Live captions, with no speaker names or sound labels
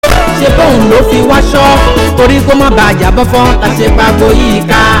ṣe bóun ló fi wáṣọ torí kó má bàa jábọ́ fọ́n la ṣe pàgbo yìí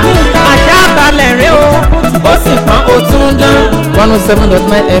ká àṣà balẹ̀ rẹ o ó sì pọ́n ó tún dán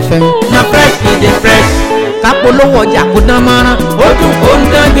 107.9 FM na fresh e dey fresh kápolówó ọjà kó dán mọ́rán ó dùn ó ń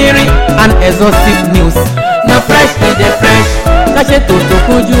dán gbinrin and exhaustive news na fresh e dey fresh káṣe tòótọ́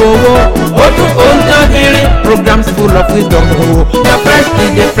kúnjú owó ó dùn ó ń dán gbinrin programs full of wisdom o na fresh e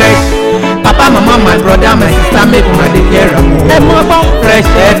dey fresh papa mama my brother my sister make una dey hear am o ẹ mọ gbọ́ fresh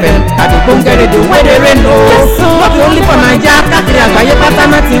FM àdìgbò ń gẹ̀rẹ́ dey wey dey rain o no be only for naija káàkiri àgbáyé pátá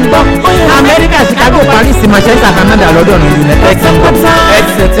náà ti ń gbọ́ America Chicago Paris Manchester Canada London United Kingdom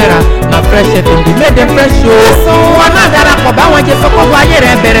etc na fresh FM dey make dem fresh o wọn náà darapọ̀ báwọn jẹ sọ́kọ́gbọ́ ayé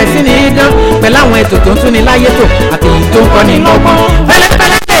rẹ̀ bẹ̀rẹ̀ sí ní dán pẹ̀lú àwọn ètò tó ń tún ní láyé tó àti èyí tó ń kọ́ ní lọ́gbọ́n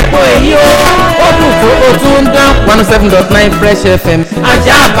fẹ́lẹ́fẹ́lẹ́ èkó èyí o ó dùn tó o tún ń dán 107.9 fresh FM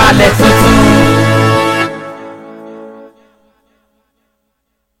ajá balẹ̀ tuntun.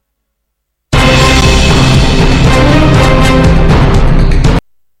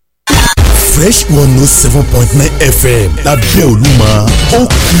 Fresh 107.9 FM lábẹ́ Olúmọ ó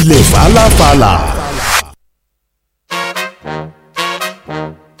kilẹ̀ fàlàfàlà.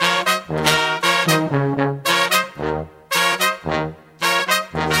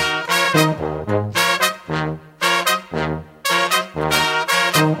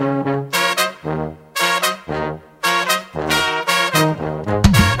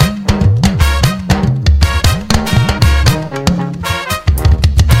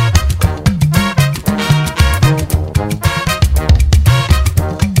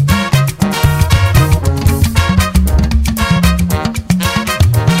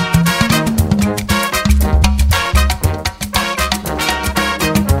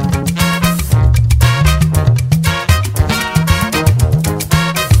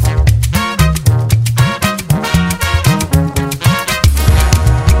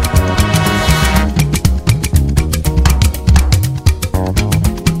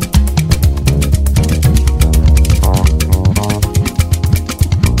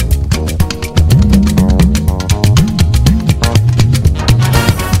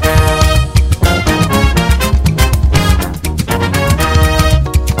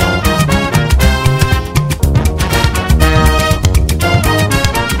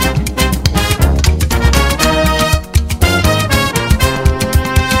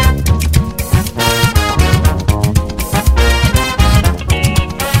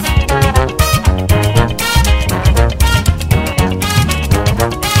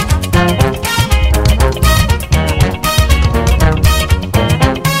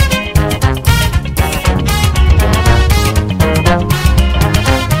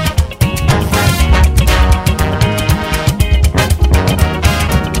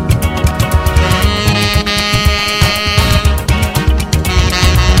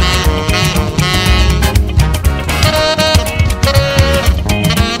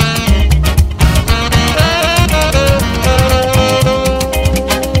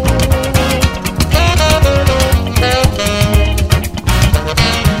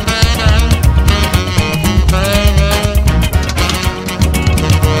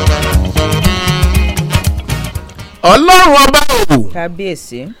 Ọlọ́run ọba o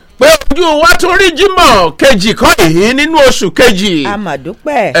kábíyèsí pé ojú wa tún rí Jímọ̀ kejì kọ́ èyí nínú oṣù kejì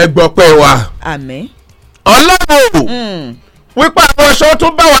àmàdúpẹ́ ẹgbọ̀pẹ̀ wa àmín Ọlọ́run o wípé àwọn aṣọ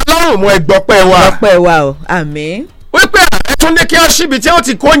tó bá wa lọ́rùn mú ẹgbọ̀pẹ̀ wa ọpẹ́ wa o àmín wípé ààrẹ tún ní kí á síbi tí ó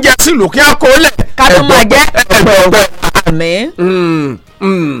ti kó oúnjẹ sílùú kí á kó lẹ̀ ká tó máa jẹ́ ẹgbọ̀pẹ̀ àmín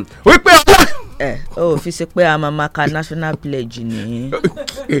wípé Ọlọ́run ó fi ṣe pé a máa ka national pledge ní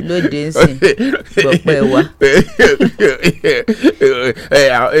lóde nsìn gbọpẹ́ wa.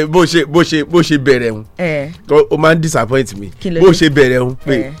 bó ṣe bẹ̀rẹ̀ ń ó máa ń disappoint mi bó ṣe bẹ̀rẹ̀ ń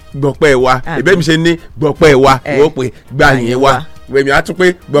pé gbọpẹ́ wa ẹ̀bẹ̀ mi ṣe ní gbọpẹ́ wa ìwọ pé gbà yín wa gbẹ̀mí á tún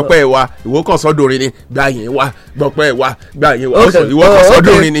pé gbọpẹ́ wa ìwọ kàn sọ́dọ̀rin ni gbà yín wa gbọpẹ́ wa gbà yín wa ìwọ kàn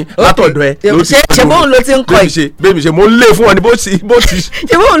sọ́dọ̀rin ni látọ̀dọ̀ ẹ ló ti ṣe bóun ló ti ń kọ́ yìí bẹ́ẹ̀ mi ṣe mo ń lé fún ọ ní bó ti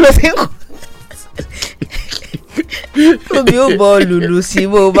ṣe bóun ló ti ń kọ́ tóbi ó bọ lùlù sí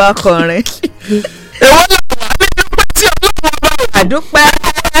bó bá kọrin. èwo náà wà ní dúpẹ́ tí Ọlọ́run bá wà. àdúpẹ́.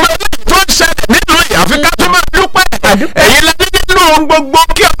 tó ń ṣẹlẹ̀ nínú ìyàfi ká tó máa dúpẹ́. ẹ̀yin lẹ́ni nínú ohun gbogbo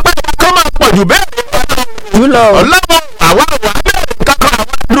kí ọpẹ́ wa kó máa pọ̀ jù bẹ́ẹ̀. jùlọ. Ọlọ́run àwa wà bẹ́ẹ̀ kankan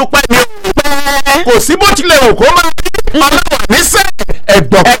àwa dúpẹ́ ni òpẹ́. kò sí bó tilẹ̀ wò kó máa rí Ọlọ́run níṣẹ́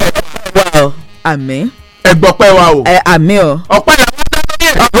ẹ̀gbọ̀pẹ́ wa o. àmín. ẹ̀gbọ̀pẹ́ wa o. àmín o. ọpẹ́ làwọn dá lórí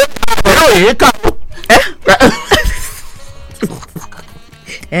ẹ̀rọ yìí kà ó.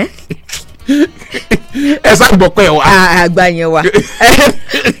 ẹ sá gbọ́ pé wa. àgbà yẹn wa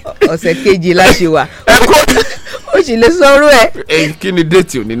ọ̀sẹ̀ kejì la ṣe wa. ẹ kó ó ó sì lè sọ̀rọ̀ ẹ̀. kí ni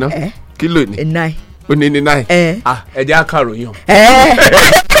déètì òní náà kí ló ní. 9. òní ni 9. ẹ jẹ́ àkàròyìn o.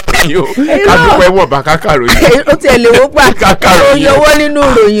 ká dúpẹ́ wọ̀ bá kákàròyìn. ó tiẹ̀ lè wó gbà ó yọwọ́ nínú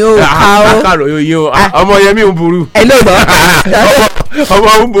ìròyìn o ká o. kákàròyìn o ọmọ Yẹmí ń burú. ẹ ló gbọ́.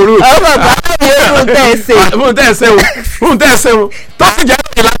 ọmọ ń burú. ọmọ bàbá mi ò mú tẹ̀ ṣe. mú tẹ̀ ṣe o mú tẹ̀ ṣe o tó sì jẹ́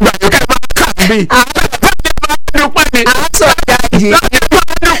ìlànà ìgbà yóò kẹ́ máa kà bí. dúpẹ́ ni. à ń sọ ìyáàjì.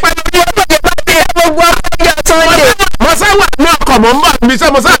 gbogbo ọjọ́ Sunday. mọ̀sá wà ní ọkọ̀ mọ̀ ń bọ̀ mi sẹ́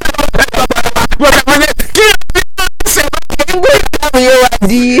mọ̀sá kí aláwìyé wa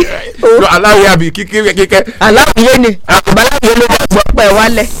di. aláwìyé àbí kíkẹ́. aláwìyé ni àbáláwìyé ló bá gbọ́ pẹ̀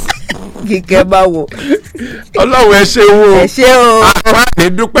wálẹ̀ kíkẹ́ bá wò. Ọlọ́run ẹ ṣe wo. ẹ ṣe o. àwa ní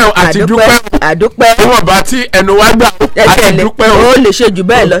dúpẹ́ àti dúpẹ́. àdúpẹ́. níwọ̀n bá tí ẹnu wa gbà àti dúpẹ́ o. o lè ṣe jù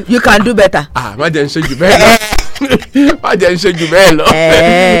bẹ́ẹ̀ lọ you can do better. má jẹ́ ń ṣe jù bẹ́ẹ̀ lọ má jẹ́ ń ṣe jù bẹ́ẹ̀ lọ.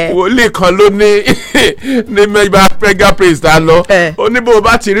 wòlíì kan ló ní mega praise ta lọ. ó ní bó o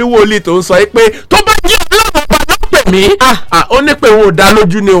bá ti rí wòlíì tó ń sọ pé tó bá jẹ́ Ọlọ́run ọba ló pè mí. ó ní pé òun ò dá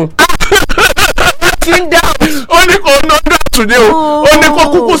lójú ni o. ó ní kò ná dọ̀tún ni o. ó ní kó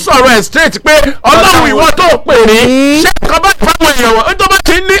kúkú sọ̀rọ̀ ẹ̀ straight pé Ọlọ́run ìwọ tó pè ní. ṣé nǹkan bá fáwọn èèyàn wọn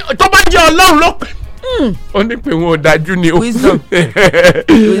tó bá jẹ́ Ọlọ́run ló pè. ó ní pé wọn ò dájú ni o. wisdom.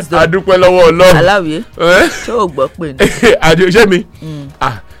 adúpẹ́ lọ́wọ́ Ọlọ́run. aláwìyé ṣé o gbọ́ pé ní. àdìọ́ṣẹ́ mi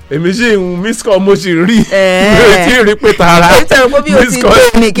èmi sì ń miss call mo sì rí mi ò tí ì rí pé tààrà miss call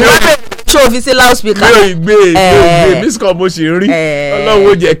mi kí wọ́n bẹ̀rẹ̀ ṣó o fi sí loudspeaker. mi ò gbé miss call mo sì rí Ọlọ́run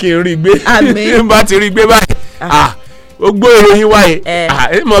ó jẹ́ kí n rí gbé n bá ti rí gbé báyìí ó gbọ́ ìròyìn wáyé ẹ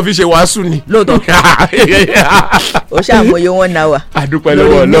mọ̀ fi ṣe wàásù ni. lóòótọ́ ó ṣàmọye wọn náà wà. àdúpẹ́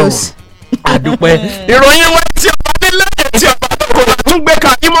lọ́wọ́ Ọlọ́run àdúpẹ́. ìròyìn wa tí ọba nílé tí ọba lóko la tún gbé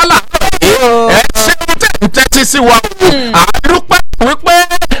ka ìmọ̀lá ẹ ṣé ń tẹ́tí sí wa àdúpẹ́ wípé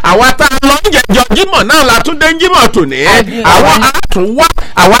àwa tá a lọ ń jẹjọ jímọ̀ náà la tún dé jímọ̀ tòní àwọn àtún wá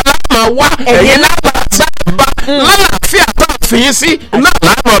àwa láàmà wá ẹ̀yin láàmà sábà lálàáfíà tó àfihàn sí náà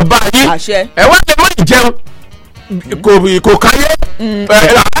láàmà bá yín ẹ wá lè má jẹun kò káyé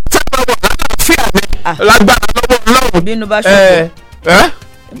àtàwọn lálàáfíà ni lágbára lọ́wọ́ Ọlọ́run. bínú bá ṣọ̀kọ̀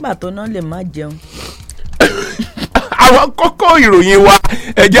nígbà tó náà lè má jẹun. àwọn kókó ìròyìn wa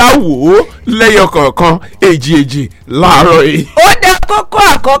ẹja wò ó lẹ́yọ kọ̀ọ̀kan èjì láàárọ̀ yìí. ó dá kókó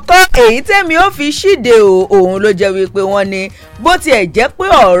àkọ́kọ́ èyí tẹ́mi ó fi ṣíde òun ló jẹ́ wípé wọ́n ní bó tiẹ̀ jẹ́ pé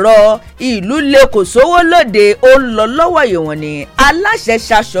ọ̀rọ̀ ìlú lè kò sówó lóde ó ń lọ lọ́wọ́ ìwọ̀n ni aláṣẹ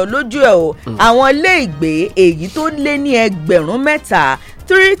ṣaṣọ lójú ẹ̀ o àwọn ilé ìgbé èyí tó lé ní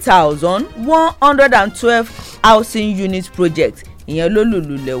 3,112 housing unit project ìyẹn ló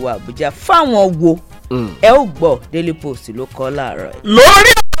lùlù lẹ̀wọ̀ Àbújá fáwọn wo ẹ ó gbọ́ Daily Post ló kọ láàárọ̀ yìí.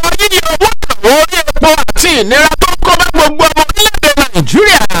 lórí ọ̀rọ̀ yíyí owó àwọn orí epo àti ìnira tó ń kọ́ bá gbogbo ọmọ orílẹ̀-èdè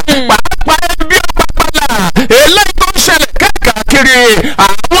Nàìjíríà pàápàá ẹbí ọ̀pápálá eléyìí tó ń ṣẹlẹ̀ káàkiri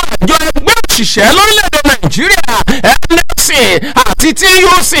àwọn àjọ ẹgbẹ́ òṣìṣẹ́ lórílẹ̀-èdè Nàìjíríà NLC àti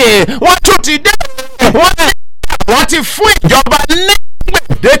TUC wọ́n tún ti dé wọ́n ti fún ìjọba ní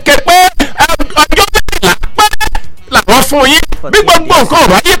gbèdéke pé ọjọ́ mẹ́rìnlá péré làwọn fún yín bí gbogbo nǹkan ò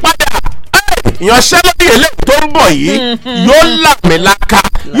bá yí padà ìyanṣẹ́lódì eléyìí tó ń bọ̀ yìí yóò làmìlaka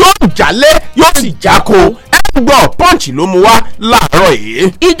yóò jálé yóò sì jáko ẹgbọ́n Punch ló mú wá láàárọ̀ yìí.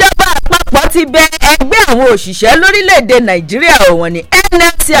 ìjọba àpapọ̀ ti bẹ ẹgbẹ́ àwọn òṣìṣẹ́ lórílẹ̀‐èdè Nàìjíríà ọ̀wọ́n ní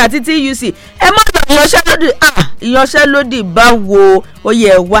NLC àti TUC ẹ má lọ ìyanṣẹ́lódì ìyanṣẹ́lódì bá wo oyè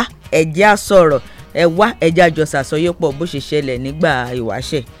ẹ̀wá ẹ̀jẹ̀ àsọ̀rọ̀ ẹ̀wá ẹ̀jẹ̀ àjọsàsọyépọ̀ bó ṣe ṣẹlẹ̀ nígbà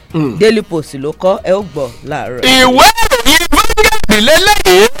ìwáṣẹ̀ Daily Post ló kọ ẹ ó gbọ́ láàárọ̀. ìwé ìròyìn Vanguard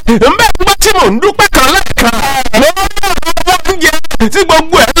lélẹ́yìn ń bẹ́ẹ̀ gbọ́ tí mò ń dúpẹ́ kan lẹ́ẹ̀kan lórí ọ̀rọ̀ oúnjẹ tí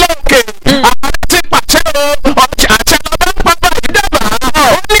gbogbo ẹ̀ lókè àwọn ti pàṣẹ ọjà àṣẹ lọ́dọ̀ pápá ìdábàá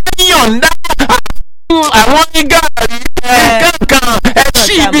ó ní yọ̀ǹda àwọn igari kankan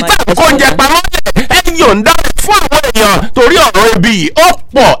ẹ̀ṣí ibi tá à ń kó oúnjẹ pamọ́ lẹ̀ ẹ̀ yọ̀ǹda fún àwọn èèyàn torí ọ̀rọ̀ ibi ó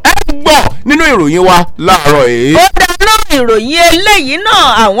pọ̀ ẹ̀ gbọ́ nínú ìròyìn wa láàárọ̀ yìí. ó dáná ìròyìn eléyìí náà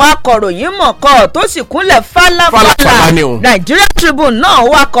àwọn akọ̀ròyìn mọ̀kọ́ tó sì kúnlẹ̀ fálàfálà Nigeria Tribune náà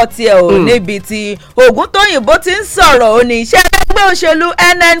wákọ̀ tiẹ̀ ò níbi tí Ògúntóyìnbó ti ń sọ̀rọ̀ ò ní iṣẹ́ ẹgbẹ́ òṣèlú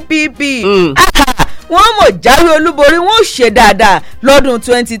NNPP wọ́n mọ̀ jáwé olúborí wọn ò ṣe dáadáa lọ́dún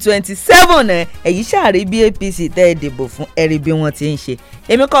 2027 èyí ṣàrí bí APC tẹ́ ẹ dìbò fún ẹ̀rí bí wọ́n ti ń ṣe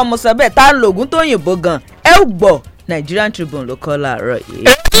èmi kọ́ mo sọ bẹ́ẹ̀ tá a lo Ògúntóyìnbó gan ẹ ò gbọ́ Nigerian Tribune ló kọ́ láàárọ̀ yìí.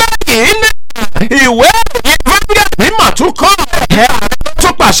 eléyìí ní ìwé ìròyìn Vanguard ní màtúkọ́ ààrẹ tó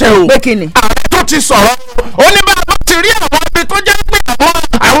pàṣẹ o ààrẹ tó ti sọ̀rọ̀ ó ní bá a bá ti rí àwọn ibi tó jẹ́ pé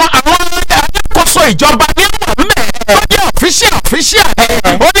àwọn alákòóso ìjọba ní àwọn mẹ́ẹ̀ tó jẹ́ ọ̀fíṣíà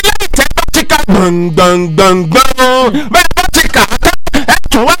ó ní lẹ́yìn tẹ́ bá ti ka gbọ̀ngbọ̀ngbọ̀ngbọ̀n bẹ́ẹ̀ bá ti kà á tán ẹ̀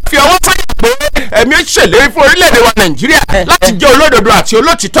tún wá fi ọwọ́ sáyà pé èmi ṣèlérí fún orílẹ̀-èdè wa Nàìjíríà láti jẹ́ olódodo àti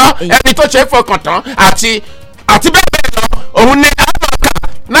olótìtọ́ ẹni tó ṣe é fọkàn tán àti bẹ́ẹ̀ bẹ́ẹ̀ lọ òun ni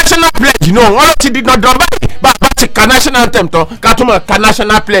national pledge náà wọ́n ló ti di dandan báyìí bá a bá ti ka national anthem tán ká tún mọ̀ ka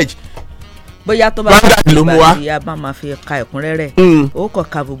national pledge. bóyá tó bá bá ti bá máa fi ka ẹ̀kúnrẹ́rẹ́ ó kọ̀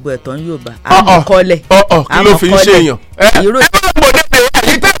ka gbogbo ẹ̀tọ́ ń Yorùbá àmọ̀kọ́lẹ̀ kí ló fi ń ṣe èèyàn ẹ má gbòdèdè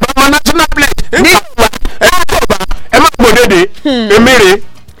èyí tẹ́ ẹ bá national pledge ẹ má gbòdèdè èmi rè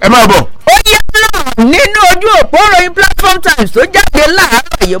ẹ má bọ̀. ó yẹ náà nínú ojú òpó ròyìn Platform Times tó jáde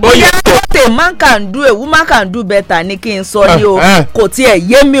láàárọ̀ yìí bóyá what a man can do a woman can do better ni kí n sọ ní o kò tiẹ̀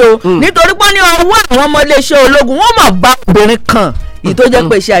yé mi o nítorí pé ní ọwọ́ àwọn ọmọ iléeṣẹ́ ológun wọ́n máa bá obìnrin kan yìí tó jẹ́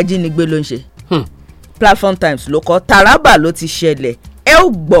pé iṣẹ́ ajínigbé ló ń ṣe. Platform Times ló kọ Taraba ló ti ṣẹlẹ̀ ẹ ó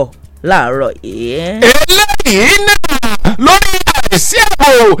gbọ́ láàárọ̀ yìí. eléyìí náà lórí àìsí ààbò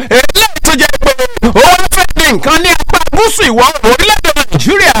eléyìí tó jẹ́ pé ó fẹ́ di nǹkan ní apá gúúsù ìwọ̀ orílẹ̀-èdè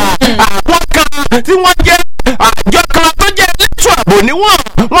Nàìjíríà àwọn kan tí wọ́n jẹ́ àjọ kan tó jẹ́ elétò ààbò ni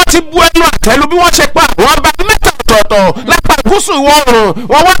wọ́n ti bu ẹnu àtẹ́lu bí wọ́n ṣe pa àwọn ọba mẹ́ta ọ̀tọ̀ọ̀tọ̀ lápá gúúsù ìwọ̀ oòrùn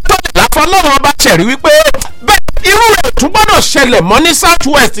wọn wá tọ́lẹ̀ láfọlọ́run ọba ṣẹ̀rí wípé bẹ́ẹ̀ irú rẹ̀ tún gbọ́dọ̀ ṣẹlẹ̀ mọ́ ní South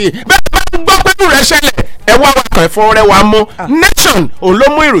West bẹ́ẹ̀ bá gbọ́ pé irú rẹ̀ ṣẹlẹ̀ ẹ wá wakàn ẹ̀fọ́ rẹ̀ wá mú Nation òun ló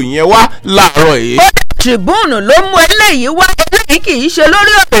mú ìròyìn yẹn wá láàárọ̀ yìí. Tribune ló mú eléyìí wá eléyìí kì í ṣe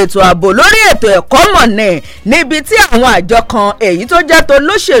lórí ètò ààbò lórí ètò ẹ̀kọ́ mọ̀nẹ́ níbi tí àwọn àjọ kan èyí tó jẹ́ tó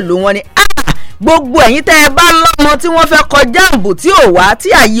lóṣèlú wọn ni gbogbo ẹ̀yin tẹ́ ẹ bá lọ́mọ tí wọ́n fẹ́ kọjá ààbò tí ò wá tí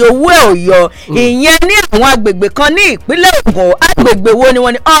àyè owó ẹ̀ ò yọ ìyẹn ní àwọn agbègbè kan ní ìpínlẹ̀ Ògùn agbègbè wo ni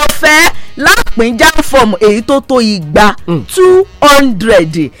wọ́n ní ọ̀fẹ́ lápín jáfọ̀mù èyí tó tó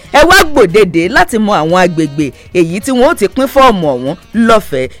 200 ẹ wá gbòdèdè láti mọ àwọn agbègbè èyí tí wọ́n ti pín fọ́ọ̀mù ọ̀hún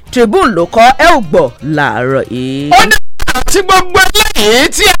lọ́fẹ̀ẹ́ Tribune ló kọ ẹ ò gbọ́ láàárọ̀ yìí. ó ní àti gbogbo eléyìí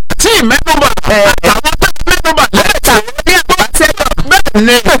tí mẹ́nubà àtàwọn tó mẹ́nubà lẹ́ẹ̀ta ní àpàtẹ́tọ̀ bẹ́ẹ̀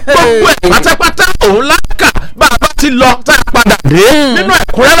ni gbogbo ẹ̀ pátápátá òun láǹkà bá a bá ti lọ tá a padà dé nínú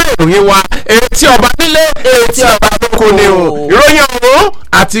ẹ̀kúnrẹ́rẹ́ ìròyìn wa etí ọba nílé etí ọba lóko ni o ìròyìn ọ̀hún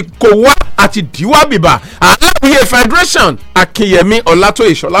àti kò wá àti dìwà bìbà aláwìyé Federation Akínyẹmí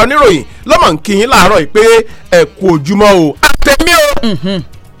Ọlátòyè Ṣọlá oníròyìn lọ́mọ nkìyín láàárọ̀ yìí pé ẹ kú ojúmọ́ o àtẹ̀mí o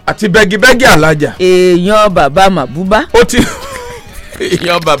àti bẹ́gibẹ́gi alájà. èèyàn bàbá màbúbá. ó ti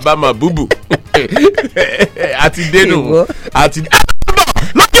èèyàn bàbá màbúbù àti dénú àti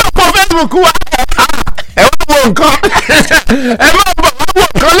lójú òpó Facebook wa ẹ wá wo nǹkan ẹ má bọ̀ wá wo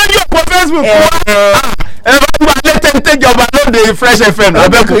nǹkan lójú òpó Facebook wa ẹ bá gba létẹ́ńtẹ́ jọba lóde Fresh FM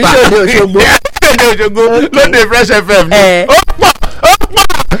lábẹ́kúta lóde Fresh FM ni ó pọ̀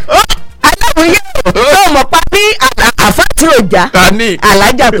aláwìyé tó mọ̀ pa ní àfáàtì òjà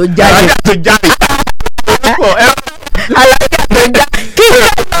alájà tó jáde alájà tó jáde kí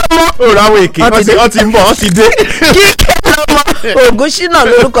lọ́mọ òrò àwọn èké wọ́n ti ń bọ̀ wọ́n ti dé. kíkẹ́ lọ́mọ Ògúnṣínà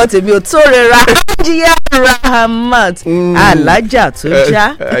lórúkọ tèmi ò tó rẹra Hajiya Rahamat alájà tó já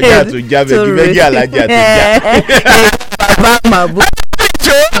bẹ́gí alájà tó já. bàbá màbú.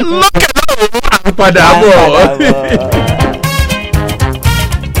 ìjọ lókè náà à ń padà bọ̀.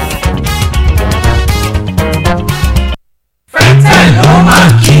 fẹ́tẹ̀ ló máa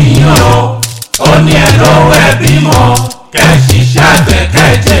kí yín o ó ní ẹ lọ́wọ́ ẹ bímọ kẹ́ ṣiṣẹ́ àgbẹ̀ kẹ́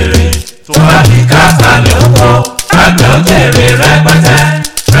jèrè tó bá ní ká sálẹ̀ oko àgbẹ̀ ó jèrè rẹpẹtẹ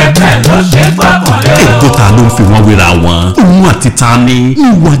fẹ́tẹ̀ ló ṣe gbọ́kànlé o. ètò ta ló ń fi wọn wéra wọn òun àti ta ni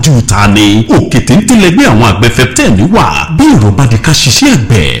níwájú ta ni òkè téńté lẹgbẹ́ àwọn àgbẹ̀ fẹ́tẹ̀ẹ̀nì wà bí èrò bá di ká ṣiṣẹ́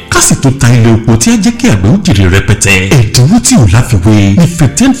àgbẹ̀ ká sì tó ta ilé oko tí á jẹ́ kí àgbẹ̀ ó jèrè rẹpẹtẹ ẹ̀dínwó tí ò láfiwé ní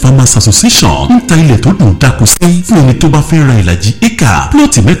Fẹ́tẹ̀ẹ̀nì Farmers Association ń ta ilẹ̀ tó dùn dáko sí fún ẹni tó bá fẹ́ ra ìlàjì éka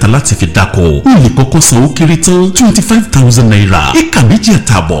plọ́ọ̀tì mẹ́ta láti fi dáko ó lè kọ́kọ́ san ó kéré tán 25,000 naira éka méjì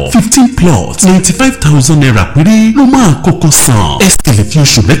àtààbọ̀ 15 plots 95,000 naira péré ló máa kọ́kọ́ san ẹ sì lè fi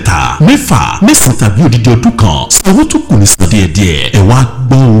oṣù mẹ́ta mẹ́fà mẹ́sàn-án tàbí odidi ọdún kan sanwó tó kù ní san díẹ̀díẹ̀ ẹ wá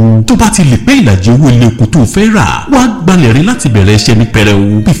gbọ́ o tó bá ti lè pé ìlàjì owó ilé oko tó fẹ́ rà wá gbalẹ̀ rí láti bẹ̀rẹ̀ iṣẹ́ ní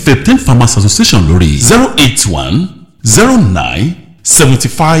pẹrẹu bí Fẹ́tẹ̀ẹ̀nì Farmers Association lórí 081 09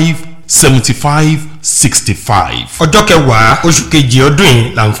 75 75 65. ọjọ́ kẹwàá oṣù kejì ọdún yìí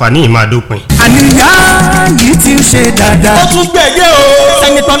làǹfààní yìí máa dópin. àníyàn yìí ti ń ṣe dáadáa. ó tún gbé ẹgbẹ́ o.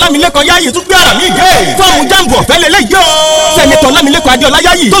 sẹ́nitọ́ lámìlẹ́kọ̀ọ́ yáyì tún gbé ara mi gé. fọ́ọ̀mù jáǹbù ọ̀fẹ́ lélẹ́yìí o. sẹ́nitọ́ lámìlẹ́kọ̀ọ́ adéọlá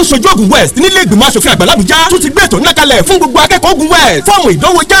yáyì tó ń ṣojú Ògùn West nílé ìgbìmọ̀ asòfin àgbà l'Àbújá tún ti gbé ètò ńlá kalẹ̀ fún gbogbo akẹ́kọ̀ọ́ Ògùn West. fọ́ọ̀mù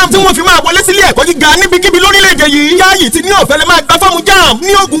ìdánwò JAMB tí wọ́n fi máa wọlé sílé ẹ̀kọ́ gíga níbikíbi lórílẹ̀‐èdè yìí. yáyì ti ní ọ̀fẹ́ lè máa gba fọ́ọ̀mù JAMB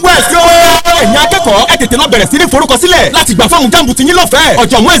ní Ògùn West o. ẹ̀yin akẹ́kọ̀ọ́ ẹ tètè lọ bẹ̀rẹ̀ sí ní forúkọ sílẹ̀ láti gba fọ́ọ̀mù JAMB ti yín lọ́fẹ̀ẹ́.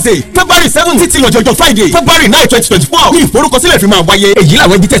 ọjọ́ Wednesday February 7 títí lọ́jọ́jọ́ lọ́jọ́ Friday February 9 2024 ní ìforúkọsílẹ̀ fi máa wáyé. èyí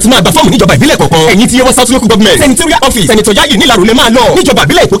làwọn ibi tẹ́tí máa gba fọ́ọ̀mù níjọba ìbílẹ̀ kọ̀ọ̀kan. ẹ̀yin tí Yewa South Local Government Senatorial Office Senator Yayi nílàrú lè máa lọ. níjọba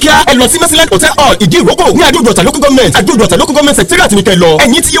ìbílẹ̀ Ìpókíà ẹ lọ sí Mercyland Hotel Hall ìdí ìrókò ní Adó-Ìdọ̀tà Local Government Adó-Ìdọ̀tà Local Government Secretariat ní kẹ́ lọ.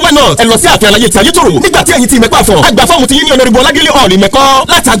 ẹ̀yin tí Yewa North ẹ lọ sí ààfin aláyé ti Ayétòrò. nígbà tí ẹ̀yin tí Ìmẹ̀kọ Àfọ̀n àgbà fọ́ọ̀mù ti yín ní Honorable Ọlágílé Hall Ìmẹ̀kọ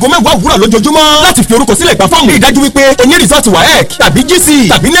láti aago 10 òwúrọ̀ lójoojúmọ́ láti fi orúkọsílẹ̀ gba fọ́ọ̀mù. rí i dájú wípé o ní result WAEC tàbí GC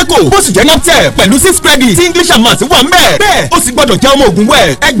tàbí NECO bó sì jẹ́ NAPTEP pẹ̀lú 6 credit tí English and Maths wà ń bẹ̀. bẹ́ẹ̀ ó sì gbọ́dọ̀ jẹ́ ọmọ Ògùn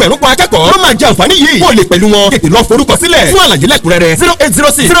wẹ̀. ẹgbẹ̀rún kan akẹ́kọ̀ọ́ ló máa jẹ àǹfààní yìí. kó o lè pẹ̀lú wọn tètè lọ forúkọsílẹ̀. fún àlàyé lẹ́kùnrẹ́rẹ́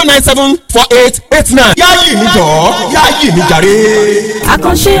 0806 097 4889. Yayi níjọ́ Yayi níjàre.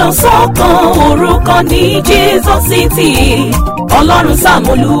 àkànṣe ọ̀sán kan orúkọ ní Jesus City ọlọ́run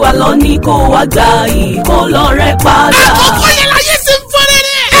sàmúlù àlọ́ ní kó wá gba ìkólọ́ rẹ padà. àkókò yẹn láyé sí ń fọ́nrẹ́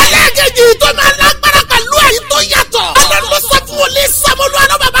rẹ̀. ẹlẹ́gẹ̀jì tó máa lágbára pẹ̀lú èyí tó yàtọ̀. ọlọ́run ló sọ fún wòlíì sàmúlù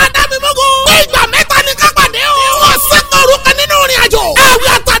àlọ́ bàbá Adámímógó. pé ìgbà mẹ́ta ní ká pàdé o. wọ́n sẹ́kọ̀ orúkọ nínú ìrìn àjò.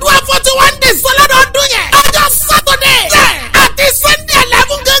 àwẹ̀ àtàdúrà 41 days lọ́dọọdún yẹn. ọjọ́ Saturday àti Sunday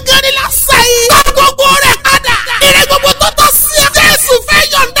 11 gángan ní lásán yìí. gbogbo rẹ̀ padà. ire gbogbo tó tọ́ sí ẹ. Jésù fẹ́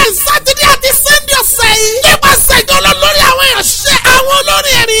yọ̀ǹda Saturday àti Sunday ọ̀sẹ̀ yìí. nípasẹ̀ ìjọlọ lórí àwọn ìránṣẹ́ àwọn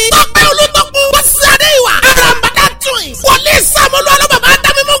olórin ẹ̀mí. tọ́pẹ́ olùtọ́kùn wọ́n sí Adéìwà. àràǹbádà twins. wòlíì Sàmúlù àlọ́ bàbá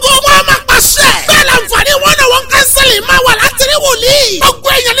Adámímógó. wọ́n máa pàṣẹ. bẹ́ẹ̀ láǹfààní one-on-one counseling máa wà láti rí wòlíì. gbogbo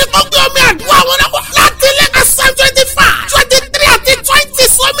èèyàn ní gbogbo omi àdúrà wọn náà wọ̀. láti ilé ẹ̀sán 25 23 àti 20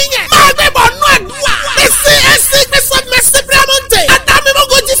 sọmi yẹn. máa gbé bọ̀ nù àdúrà. the CAC Christ of Mercy Bremonte.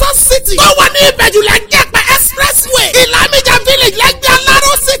 Adámímógó Jesus City. tó wà ní ìbẹ̀jùlẹ̀ jẹ́pẹ̀ expressway. ìlàmìjà village lẹ́gbẹ̀ẹ́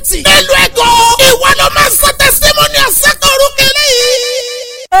Aláró City. nílùú Èkó. ìwọ ló máa sọ testimony ọ̀sẹ̀ kan orúkọ eléyìí.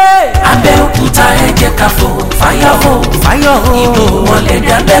 Abẹ́òkúta ẹ jẹ́ ká fò fáyọ̀ hó ìbò wọlé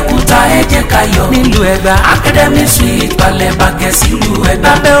dé Abẹ́òkúta ẹ jẹ́ ká yọ̀ nílùú Ẹ̀gbá Academy Suite balẹ̀ bàgẹ́ sílùú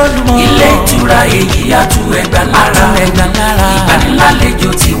Ẹ̀gbá ilé ìtura èyí àtú Ẹ̀gbá lára ìgbanilálejò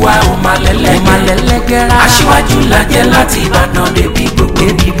tiwa ò máa lẹ́lẹ́gẹ́rẹ́ aṣíwájú lajẹ́ láti Ìbàdàn débi gbogbo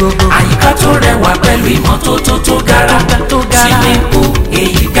àyíká tó rẹwà pẹ̀lú ìmọ́tótó tó gara swimming pool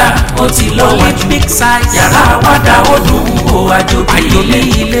èyí ga ó ti lọ́wọ́jú yàrá àwàdà ó dùn ó àjòbí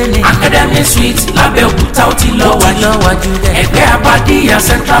ilé ní Academy Suite l'Abẹ́òkúta ó ti lọ́wọ́jú ẹgbẹ́ Abadíyà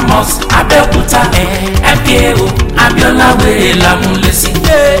Central Mosque Abẹ́òkúta MKO Abiola wèrè lámúlẹ́sí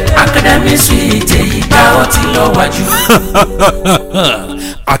Academy Suite èyí ga ó ti lọ́wọ́jú.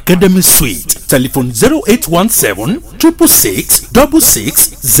 Academy Suite telephone 0817 666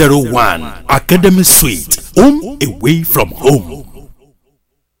 6601. Academy Suite, home away from home.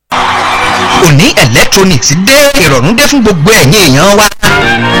 Òní electronics dé ìrọ̀rùn dé fún gbogbo ẹ̀yin èèyàn wa.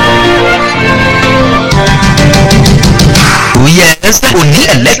 Yes, Òní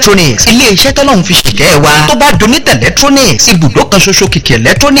electronics ilé iṣẹ́ tọ́lọ́run fi ṣìkẹ́ wa tó bá donate electronics ibùdó kan ṣoṣo kìkì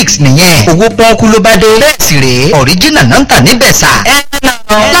electronics nìyẹn owó pọ́nkú ló bá dé bẹ́ẹ̀ sì rèé original náà ń tà níbẹ̀ sà.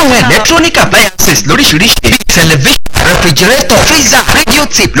 láwọn electronic appliances lóríṣiríṣi bíi television refrigerator freezer radio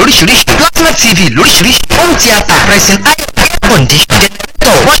tape lóríṣiríṣi plasma tv lóríṣiríṣi home theatre pressing iron air condition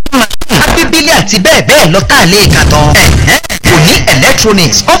generator washing machine abibili àti bẹ́ẹ̀ bẹ́ẹ̀ lọ tá a lè kà tán. Òní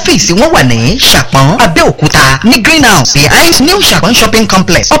electronics ọ́fíìsì wọn wà ní Ṣàpọ́n Abẹ́òkúta ní greenhouse behind new Ṣàpọ́n shopping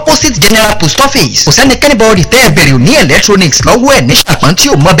complex opposite general post office kò sẹ́nikẹ́ni bọ́ọ̀dì tẹ́ ẹ bẹ̀rẹ̀ Òní electronics lọ́wọ́ ẹ̀ ní Ṣàpọ́n tí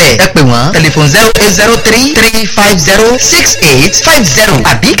ò mọ̀ bẹ́ẹ̀ ẹ pè wọ́n tẹlifon 0803 350 6850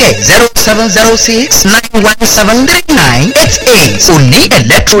 àbíkẹ́ 0706 917 3988 Òní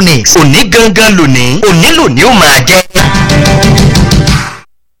electronics òní gangan lónìí òní lónìí ó máa jẹ́.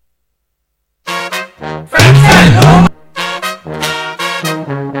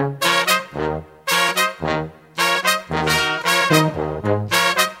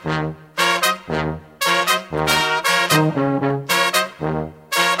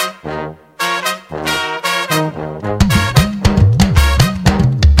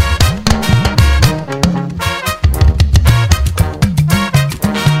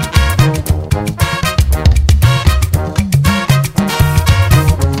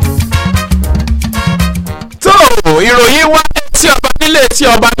 ìròyìn wá tí ọba nílé tí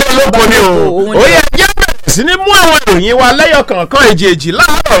ọba ní olóko ni o ó yẹ jẹ́ bẹ̀rẹ̀ sí ní mú àwọn ìròyìn wa lẹ́yọ̀ kọ̀ọ̀kan èjì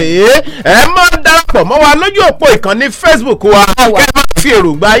láàárọ̀ yìí ẹ máa ń darapọ̀ mọ́ wa lójú òpó ìkànnì Facebook wa kẹ́ ẹ máa fi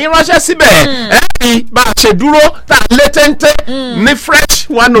èròǹgbà yín ránṣẹ́ síbẹ̀ ẹ rí bá a ṣe dúró tá a lé téńté ní Fresh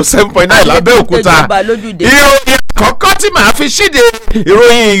 107.9 l'Abẹ́òkúta ìròyìn àkọ́kọ́ tí màá fi ṣíde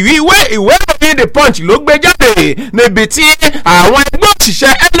ìròyìn ìwé ìròyìn The Punch ló gbé jáde níbi tí àwọn ẹgbẹ́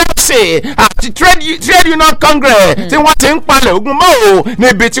òṣìṣẹ́ NLC àti Trade Union Congress tí wọ́n ti ń palẹ̀ ogun mọ́ o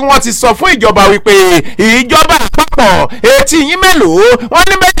níbi tí wọ́n ti sọ fún ìjọba wípé ìjọba àpapọ̀ etí yín mélòó wọ́n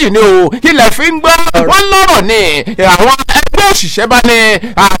ní méjì ni o ilẹ̀ fi ń gbọ́ wọ́n lọ́rọ̀ ni àwọn ẹgbẹ́ ẹgbẹ́ òṣìṣẹ́ bá ní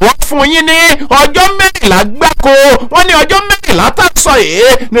àwọn fún yín ní ọjọ́ 14 gbáko wọ́n ní ọjọ́ 14 tá a sọ yìí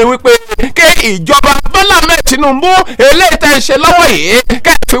ni wípé kí ìjọba Bọ́lá Ahmed Tinubu eléyìí tẹ́ ń ṣe lọ́wọ́ yìí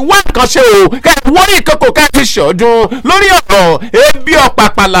kẹ́ fi wá nǹkan ṣe o kẹ́ wọ́rí ìkókò kẹ́ fi ṣọdún lórí ọ̀rọ̀ ebi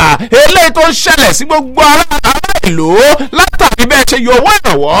ọ̀pàpàlà eléyìí tó ń ṣẹlẹ̀ sí gbogbo ará ìlú látàrí bẹ́ẹ̀ ṣe yọ owó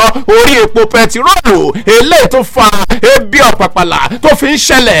ìrànwọ́ orí epo pẹtiróòlù eléyìí tó fa ebi ọ̀pàpàlà tó fi ń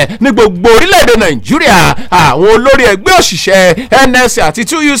ṣẹlẹ̀ ní gbogbo orílẹ̀-èdè Nàìjíríà àwọn olórí ẹgbẹ́ òṣìṣẹ́ NLC àti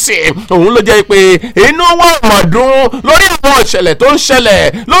TUC òun ló jẹ́ pé inú wọn mọ̀ dùn lórí àwọn ìṣẹ̀lẹ̀ tó ń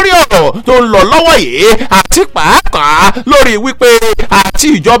ṣẹlẹ̀ lórí ọ̀rọ̀ tó ń lọ lọ́wọ́ yìí àti pàápàá lórí wípé àti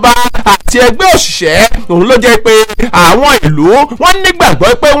ìjọba àti ẹgbẹ́ òṣìṣẹ́ òun ló jẹ́ pé àwọn ìlú wọ́n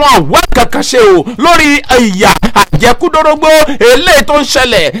nígbàgbọ́ pé wọ́n wá kankan ṣe o lórí ìyà àjẹkúdórógbó eléyìí tó ń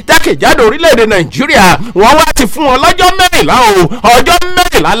ṣẹlẹ̀ jákèjádò orílẹ̀-èdè Nàìjíríà wọ́n wá ti fún wọn lọ́jọ́ 14 o ọjọ́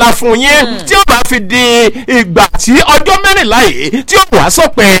 14 la fún yín tí ó bá fi di ìgbà tí ọjọ́ 14 yìí tí ó wá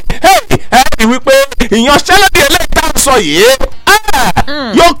sópin ẹ rí wípé ìyanṣẹ́lódì eléyìí tá a sọ yìí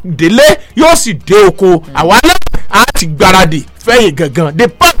yóò délé yóò sì dé oko àwa náà á ti gbáradì fẹ́yìn gangan The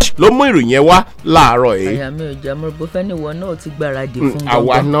Punch ló mú ìròyìn yẹn wá láàárọ̀ yìí. àyà mi ò jẹ́ amúrúbó fẹ́ni ìwọ náà ti gbáradì fún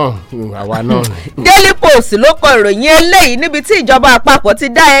gangan. àwa náà. Daily Post ló kọ ìròyìn eléyìí níbi tí ìjọba àpapọ̀ ti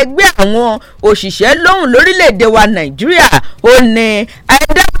dá ẹgbẹ́ àwọn òṣìṣẹ́ lóhùn lórílẹ̀‐èdè wa Nàìjíríà ó ní ẹ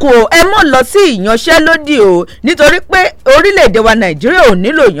dákun ẹ mọ̀ lọ sí ìyanṣẹ́lódì o nítorí pé orílẹ̀‐èdè wa Nàìjíríà ò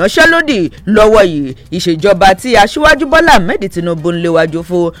nílò ìyanṣẹ́lódì lọ́wọ́ yìí ìṣèjọba tí Aṣíwájú Bọ́lá Ahmed Tinubu ń léwájú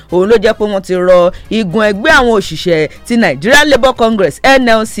fún òun ló jẹ́ pé wọ́n ti rọ igun ẹgbẹ́ àwọn òṣìṣẹ́ ti Nigeria Labour Congress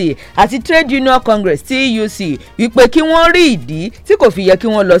NLC àti Trade Union Congress TUC wípé kí wọ́n rí ìdí tí kò fi yẹ kí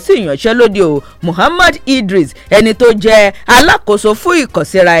wọ́n lọ sí ìyanṣẹ́lódì o. Muhammad Idris ẹni tó jẹ́ alákòóso fún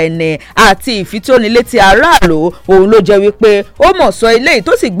ìkànsíra ẹni àti ìfitónilétí aráàlú òun ló jẹ́ wípé ó mọ̀ sọ eléyìí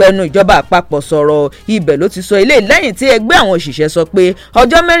tó sì gbẹnu ìjọba àpapọ̀ sọ̀rọ̀ ibẹ̀ ló ti sọ eléyìí lẹ́yìn tí ẹgbẹ́ àwọn òṣìṣẹ́ sọ pé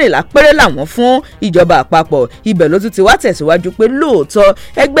ọjọ́ 14 péré làwọn fún ìjọba àpapọ̀ ibẹ̀ ló tún ti wá tẹ̀síwájú pé lóòótọ́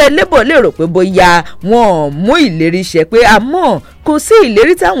ẹgbẹ́ Labour lè rò pé bóyá wọn mú ìlérí ṣẹ pé àmọ́ kò sí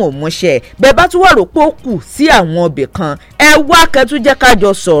ìlérí táwọn ò múṣẹ bẹ́ẹ̀ bá tún wà rò pé ó kù sí àwọn ibì kan ẹ wá kẹtù jẹ́ ká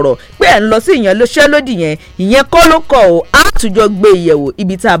jọ sọ̀rọ̀ pé ẹ̀ ń lọ sí ìyanṣẹ́lódì yẹn ìyẹn kọ́ ló kọ̀ ọ́ àtúnjọ gbé ìyẹ̀wò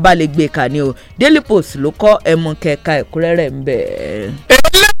ibi tá a bá lè gbé kà ní o Daily Post ló kọ́ ẹ̀mú kẹka ẹ̀kúnrẹ́rẹ́ ń bẹ̀.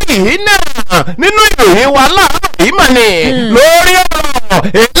 eléyìí náà nínú ìròyìn wa láàárọ̀ yìí mà ní lórí ọ̀rọ̀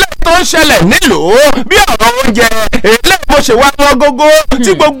eléyìí tó ń ṣẹlẹ̀ nílùú bí ọ̀rọ̀ oúnjẹ eléyìí bó ṣe wá wọ́n gógó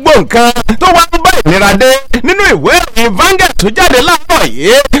tí gbogbo nǹkan tó wá ń bá ìnira dé nínú ìwé ìròyìn Vanguard tó jáde láàárọ̀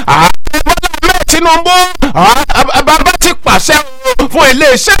yìí ààrẹ Bọ́lá Ahmed Tinubu bàbá ti pàṣẹ fún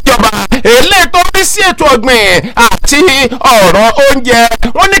iléeṣẹ́ ìjọba eléyìí tó rí sí ètò ọ̀gbìn àti ọ̀rọ̀ oúnjẹ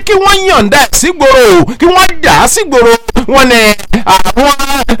wọ́n ní kí wọ́n yọ̀ǹda ẹ̀ sígboro kí wọ́n dà á sígboro wọ́n ní àwọn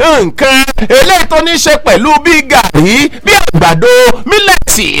nǹkan eléyìí tó ní ṣe pẹ̀lú bí gàrí bí àgbàdo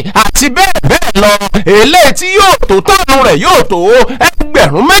mílẹ̀tì àti bẹ́ẹ̀ bẹ́ẹ̀ lọ eléyìí tí yóò tó tọ́nu rẹ̀ yóò tó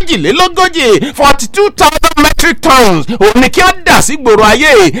ẹgbẹ̀rún 42,000 42,000 metric tons òun ni kí wọ́n dà sígboro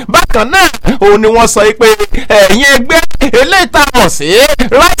ayé bákan náà òun ni wọ́n sọ pé ẹ̀yin ẹgbẹ́ eléyìí tá a mọ̀ sí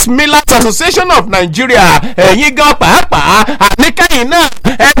Rice Millers Association of Nigeria ẹ̀yin gan pàápàá àníkẹ́yìn náà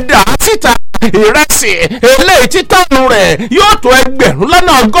ẹ̀dá síta ìrẹsì eléyìí títọ́nù rẹ̀ yóò tó ẹgbẹ̀rún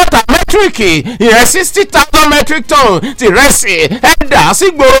lọ́nà 60 mẹ́tíríkì ìyẹn 60,000 metric ton tìrẹsì ẹ̀dá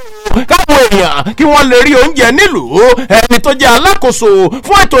sígboro káwọn èèyàn kí wọ́n lè rí oúnjẹ nílùú ẹni tó jẹ́ alákòóso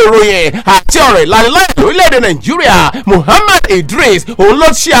fún ètò ìròyìn àti ọ̀rọ̀ ìlanilọ́yẹ̀ lórílẹ̀‐èdè Nàìjíríà Muhammad Idris òun ló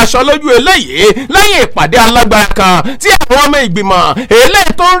ṣe aṣọ lójú eléyìí lẹ́yìn ìpàdé alágbára kan tí àwọn ọmọ ìgbìmọ̀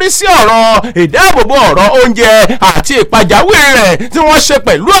eléyìí tó ń rí sí ọ̀rọ̀ ìdáàbòbò ọ̀rọ̀ oúnjẹ àti ìpàjáwìrì rẹ̀ tí wọ́n ṣe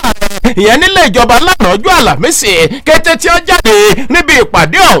pẹ̀lú ààrẹ ìyẹn nílé ìjọba lánàá ọjọ́ àlàmísì kété tí ó jáde níbi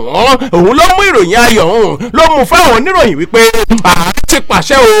ìpàdé ọ̀hún òun ló mú ìròyìn ayọ̀ ọ̀hún ló mú fáwọn oníròyìn wípé ààrẹ ti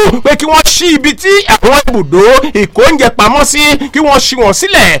pàṣẹ o pé kí wọ́n ṣí ibi tí àwọn ibùdó ìkóúnjẹ pamọ́ sí kí wọ́n ṣí wọn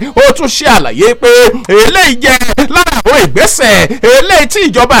sílẹ̀ ó tún ṣe àlàyé pé eléyìí jẹ́ lára àwọn ìgbésẹ̀ eléyìí tí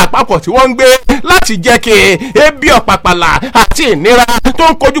ìjọba àpapọ̀ tí wọ́n ń gbé láti jẹ́ kí ebi ọ̀pàpàlà àti ìnira tó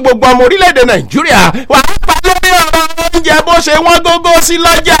ń kojú gbogbo ọmọ orílẹ̀-èdè Nàìjíríà wàá pa lórí ọ̀rọ̀ oúnjẹ bó ṣe wọ́n gógó sí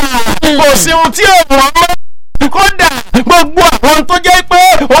lọ́jà kò sí ohun tí ò wọ́n mọ́ kódà gbogbo àwọn tó jẹ́ pé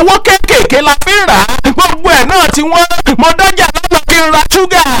owó kéékèèké la fi ń rà á gbogbo ẹ̀ náà tí wọ́n mọ dọ́jà lọ́nà kí n ra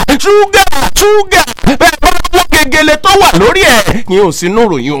ṣúgà bẹ́ẹ̀ bá wọ́n gegele tó wà lórí ẹ̀ kí n ò sínú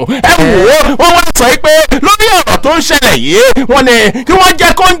ròyìn o ẹ wò ó wọ́n wá sọ pé lórí ọ̀rọ̀ tó ń ṣẹlẹ̀ yìí wọ́n ní kí wọ́n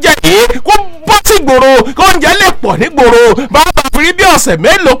jẹ́ kóúnjẹ yìí kó bọ́ sí gbòòrò kóúnjẹ lè pọ̀ ní gbòòrò bá bá fi rí bí ọ̀sẹ̀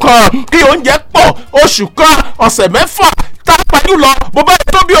mélòó kan kí oúnjẹ pọ̀ oṣù kan ọ̀sẹ̀ mẹ́fà tápá jùlọ bó bá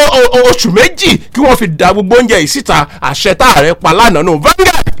tó bí oṣù méjì kí wọ́n fi da gbogbo oúnjẹ yìí síta àṣẹ tá ààrẹ pa lánàá nù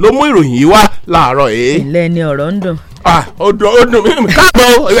Vanguard ló mú ìròyìn yìí wá láàárọ̀ yìí. ilé ni ọ̀rọ̀ ń dùn. odò mi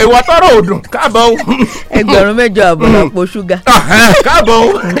káàbọ̀ ìwọ tọrọ odò káàbọ̀. ẹgbẹ̀rún 8 àbọ̀ lápò ṣúgà. káàbọ̀.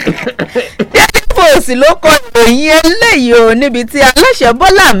 Post ló kọ ìròyìn eléyìí o níbi tí aláṣẹ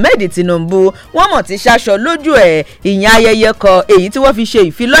Bọ́lá Ahmed Tinubu wọ́n mọ̀ ti ṣaṣọ lójú ẹ̀ ìyẹn ayẹyẹ kan èyí tí wọ́n fi ṣe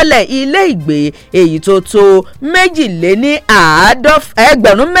ìfilọ́lẹ̀ ilé ìgbé èyí tó tó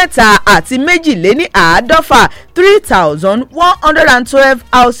 3,252 3,112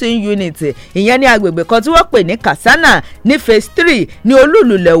 housing units ìyẹn ní agbègbè kan tí wọ́n pè ní Kasana ní phase 3 ní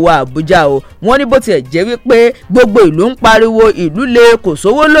olúùlúlẹ̀wọ̀ Àbújá o wọ́n ní bó tiẹ̀ jẹ́ wípé gbogbo ìlú ń pariwo ìlú le kò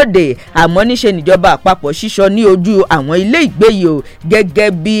sówó lóde àmọ́ níṣe níjọba àpapọ̀ ṣíṣọ ní ojú àwọn ilé ìgbé yìí o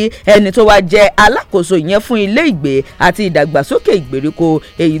gẹ́gẹ́ bí ẹni tó wá jẹ́ alákòóso ìyẹn fún ilé ìgbé àti ìdàgbàsókè ìgbèríko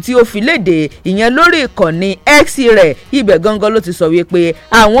èyí tí ó fi léde ìyẹn lórí ìkànnì X rẹ̀ ibẹ̀ gangan ló ti sọ wípé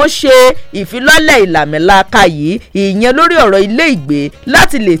àwọn ṣe ìfilọ́lẹ̀ ìlàmìlaka yìí ìyẹn lórí ọ̀rọ̀ ilé ìgbé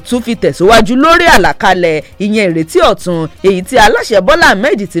láti lè tún fi tẹ̀síwájú lórí àlàkalẹ̀ ìyẹn ìrètí ọ̀tun èyí tí aláṣẹ Bọ́lá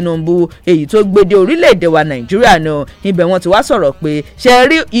Ahmed Tinubu èyí tó gbédè orílẹ̀-èdè wa Nàìjíríà náà ibẹ̀ wọ́n ti wá sọ̀rọ̀ pé ṣe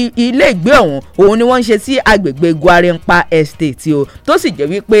rí ilé ìgbé òun ni wọ́n ń ṣe sí agbègbè Gwarinpa Estate o tó sì jẹ́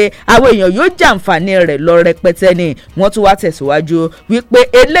wípé àwọn èèyàn yóò jàǹfààní rẹ̀ lọ rẹpẹtẹ ni wọ́n tún wá tẹ̀síwájú wípé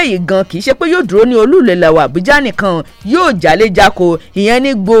eléyìí gan kì í ṣe pé yóò dúró ní olúùlẹ̀wọ̀ Àbújá nìkan yóò jálé-jáko ìyẹn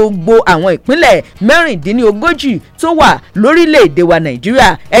ní gbogbo àwọn ìpínlẹ̀ 36 tó wà lórílẹ̀‐èdè wa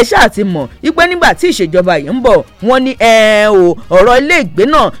Nàìjíríà ẹ ṣáà ti mọ̀ wípé nígbà tí ìṣèjọba yìí ń bọ̀ wọ́n ní ọ̀rọ̀ ilé ìgbé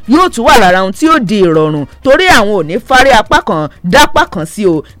náà yóò tún wà lára ohun tí ó di ìrọ̀rùn torí àwọn ò ní fárí apá kan dápá kan sí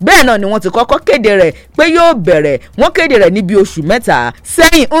o bẹ́ẹ̀ náà ni wọ́n ti kọ́kọ́ kéde rẹ̀ pé yóò bẹ̀rẹ̀ wọ́n kéde rẹ̀ níbi oṣù 3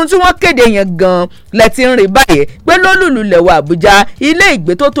 sẹ́yìn ohun tí wọ́n kéde yẹn gan lẹ́tí ń rí báyìí pé lólùlùlẹ̀wọ̀ Àbújá ilé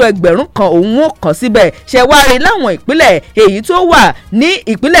ìgbé tó tó 1,000 kan òun ó kàn síbẹ̀ ṣẹ̀wárí láwọn ìpínlẹ̀ èyí tó wà ní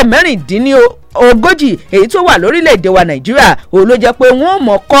ìpínlẹ̀ 36 èyí tó wà lórílẹ̀‐èdè wa Nàìjíríà òun ló jẹ́ pé wọ́n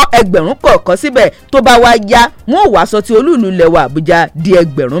mọ̀ kọ́ 1,000 kọ̀ọ̀kan síbẹ̀ tó bá wá yá wọ́n ò wá sọ ti olúùlúlẹ̀wọ̀ Àbújá di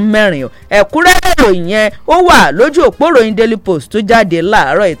 4,000 ẹ̀kúnrẹ́rẹ́ ìròyìn yẹn ó wà lójú òpó ìròyìn Daily Post tó jáde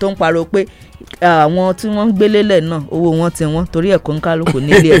láàárọ̀ èyí tó ń pariwo pé àwọn tí wọ́n ń gbélélẹ̀ náà owó wọn ti wọ́n torí ẹ̀kọ́ ń kálukú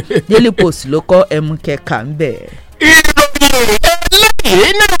nílé ẹ̀ Daily Post ló kọ́ ẹmu kẹka ń bẹ̀. ìròyìn eléyìí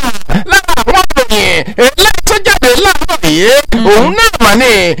náà lára àwọn ìròyìn eléyìí tó jáde láàárọ̀ yìí òun náà mà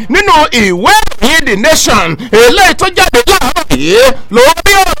ní nínú ìwé ìròyìn The Nation eléyìí tó jáde láàárọ̀ yìí ló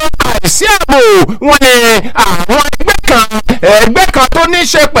bí ọ̀rọ̀ àìsí ààbò wọn ni àwọn ẹgbẹ́ kan tó ní í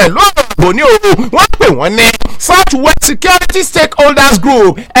ṣe pẹ̀lú ọ̀rọ̀ ààbò ní òru wọ́n pè wọ́n ní South West Security Stakeholders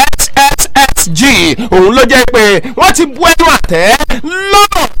Group SSSG òun ló jẹ́ pé wọ́n ti bu ẹnu àtẹ́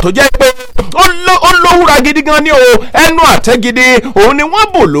lọ́nà tó jẹ́ pé ó lówúra gidi gan ni o ẹnu àtẹ́ gidi òun ni wọ́n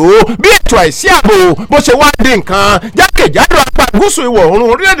bò ló bí ètò àìsí ààbò bó ṣe wá di nǹkan jákèjádò apá gúúsù ìwọ̀ oòrùn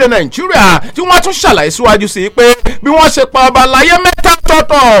orílẹ̀-èdè Nàìjíríà tí wọ́n tún ṣàlàyé síwájú sí pé bí wọ́n ṣe pa ọba aláyé 3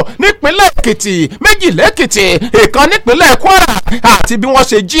 tọ̀tọ̀ nípínlẹ̀ Èkìtì 2 lẹ́kìtì ìkan nípínlẹ̀ Kwara àti bí wọ́n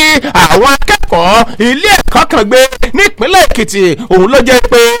ṣe jí àwọn akẹ́kọ̀ọ́ ilé ẹ̀kọ́ kan gbé nípínlẹ̀ Èkìtì òun ló jẹ́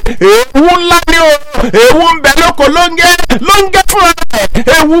pé ewu ńlá ni o ewu ń bẹ lóko lóńgẹ́ fúnra rẹ̀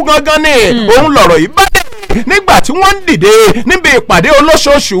ewu gangan ni òun lọ̀rọ̀ yìí bá dé nígbà tí wọ́n ń dìde níbi ìpàdé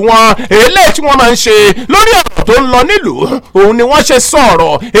olóṣooṣù wọn eléyìí tí wọ́n máa ń ṣe lórí ọ̀rọ̀ tó ń lọ nílùú òun ni wọ́n ṣe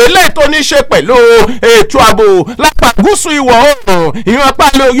sọ̀rọ̀ eléyìí tó ní ṣe pẹ̀lú ètò ààbò lápá gúúsù ìwọ̀ oòrùn ìyẹn apá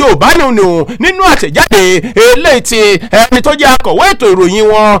Yorùbá nínú àtẹ̀jáde eléyìí tí ẹni tó jẹ́ akọ̀wé ètò ìròyìn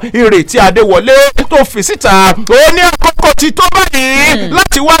wọn Ìrètí Adéwọlé tó fi síta ó ní àkókò ti tó báyìí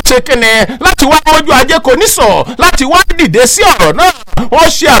láti wá ṣe kíni láti wá mójú ajé kò ní sọ láti wá dìde sí ọ̀rọ̀ náà wọ́n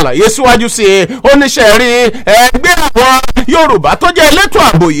ṣe àlàyé síwájú sí i oníṣẹ́ rí ẹgbẹ́ àwọn Yorùbá tó jẹ́ elétò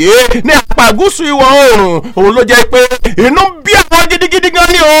ààbò yìí ní apá gúúsù ìwọ̀ oòrùn òun ló jẹ́ pé inú bí àwọn gidigidi gan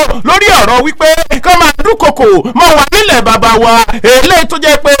ni o lórí ọ̀rọ̀ wípé kọ́ máa dúnkokò mọ́ wa nílẹ̀ bàbá wa eléyìí tó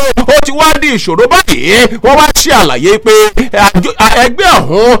jẹ́ pé ó ti wá di ìṣòro báyìí wọ́n wá ṣe àlàyé pé ẹgbẹ́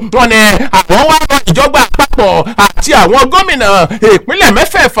ọ̀hún wọn ni àwọn wá rọ ìjọba àpapọ̀ àti àwọn gómìnà ìpínlẹ̀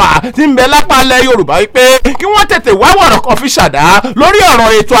mẹ́fẹ̀ẹ̀fà tí ń bẹ lápá ilẹ̀ Yorùbá wípé kí wọ́n tètè wá wọ̀rọ̀ kan fi ṣàdá lórí ọ̀rọ̀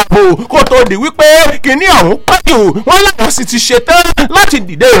ètò ààbò kó tó di wípé kíní ọ̀hún pẹ̀jù wọ́n láwọn sì ti ṣetán láti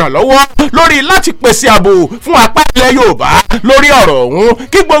dìde ìrànlọ́wọ́ lórí láti pèsè ààbò fún apá ilẹ̀ Yorùbá lórí ọ̀rọ̀ ọ̀hún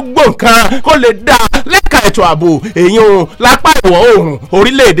kí gbogbo nǹkan kó lè dá lẹ́ka ètò ààbò èyí lápá ìwọ̀ oòrùn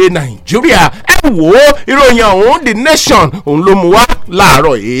orílẹ̀-èdè Nàìjíríà ẹ wò ó ìròyìn ọ̀hún The Nation òun ló mú wá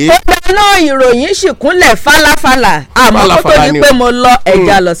láàárọ̀ yìí. ó dáná ìròyìn ṣìkúnlẹ̀ falafala àmọ́ kó tó di pé mo lọ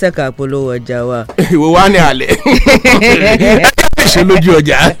ẹja lọ sẹ́ka polówó ọjà wa. ìwọ wa ní alẹ́ ẹ jẹ́ ìṣe lójú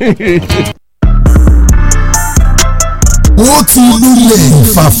ọjà. ó ti lulẹ̀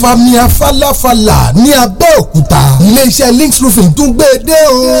fàfàmìà falafala ní Abẹ́òkúta iléeṣẹ́ links roofing tún gbé dé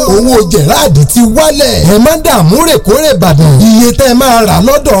o owó Gerard ti wálẹ̀ ẹ má dààmú rèkórè Ìbàdàn iye tẹ́ máa rà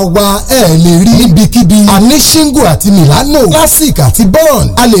lọ́dọ̀ wa ẹ lè rí níbikíbi àní shingle àti Milano classic àti bond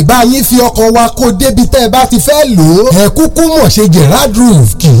a lè bá yín fi ọkọ̀ wa kó débi tẹ́ ẹ bá ti fẹ́ lò ó ẹ kúkú mọ̀ ṣe Gerard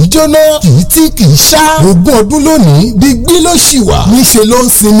roof kì í jóná kì í tí kì í ṣá ogún ọdún lónìí digbí ló ṣì wà níṣẹ́ ló ń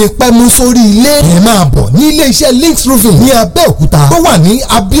sinmi pẹ́mú sórí ilé ẹ máa bọ̀ ní iléeṣẹ́ links roofing ní Abẹ́òkúta tó wà ní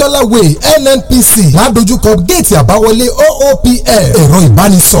Abiola Way NNPC ládojúkọ géètì àbáwọlé OOPL ẹ̀rọ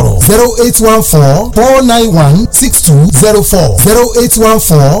ìbánisọ̀rọ̀ 08144916204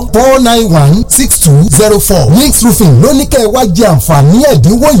 08144916204 links roofing ló ní kẹ́ ẹ wá jẹ àǹfààní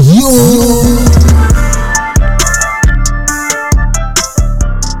ẹ̀dínwó yìí o.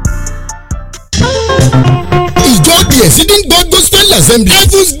 President God Gospel Assembly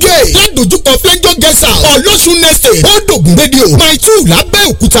Heaven's Gate ládojúkọ Flenjo Guest House Ọlọ́sùn Estate Bọ́dọ̀gùn rédíò My 2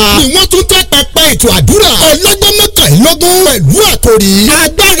 lábẹ́òkúta ni wọ́n tún tẹ́ pẹpẹ ètò àdúrà ọlọ́jọ́ mọ́kànlélógún pẹ̀lú àkòrí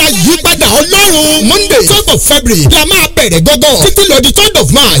agbára yípadà Ọlọ́run Monday 12 of February la máa bẹ̀rẹ̀ gọ́gọ́ títí lọ di 3rd of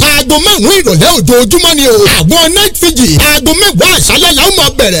March aago 5 ìrọ̀lẹ́ ojoojúmọ́ ni o àwọn night vigil aago 10 àṣálẹ́ la ó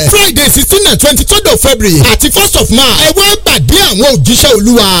máa bẹ̀rẹ̀ Friday 16 and 23rd of February àti 1st of March ẹ wá pàdé àwọn òjíṣẹ́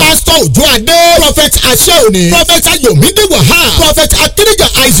Olúwa Pastor Ojo Adé Prophet Aṣẹ́òní Prophet Ayọ̀mídé Wahab Prophet Akérèjà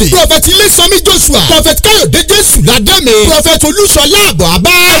Isaac Prophet Ilésànmí Joshua Prophet Káyọ̀dé Jésù Ládẹ́mi Prophet Olúṣọlá Àbọ̀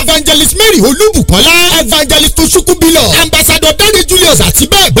Àbá Evangelist Mary Olúbùkọ́lá Evangelist Oṣùkúbílọ̀ Ambassador Dádé Julius àti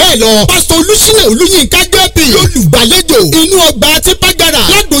bẹ́ẹ̀ bẹ́ẹ̀ lọ Pastor Olúṣínà Olúyínká Jẹ́pì olùgbàlejò inú ọgbà Tipagara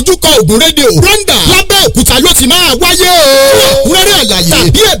ládojúkọ Ògùn rédíò Rwanda Lábẹ́òkúta ló ti máa wáyé o. Àkúrẹ́rẹ́ àlàyé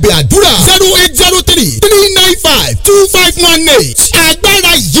tàbí ẹ̀bẹ̀ àdúrà 08033952518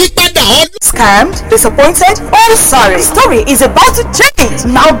 agbára ìyípadà ọdún. Scammed, disappointed, or sorry? The story is about to change.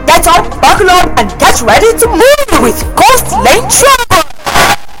 Now get up, buckle up, and get ready to move with Coast Lane Travel.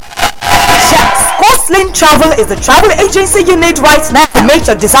 Yes, Coast Lane Travel is the travel agency you need right now to make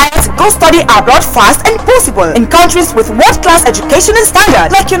your desire to go study abroad fast and possible in countries with world-class education and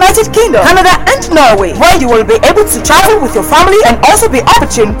standards like United Kingdom, Canada, and Norway, where you will be able to travel with your family and also be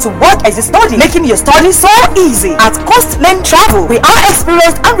opportune to work as you study, making your study so easy. At Coast Lane Travel, we are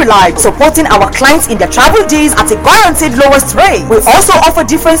experienced and reliable, supporting our clients in their travel days at a guaranteed lowest rate. We also offer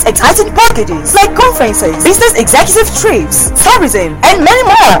different exciting packages like conferences, business executive trips, tourism, and many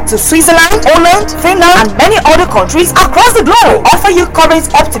more to Switzerland, Poland, Finland, and many other countries across the globe. We offer you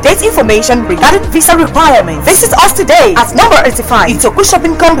current up-to-date information regarding visa requirements. Visit us today at number 85 Itoku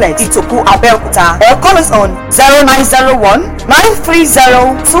Shopping Complex, Itoku, Abeokuta, or call us on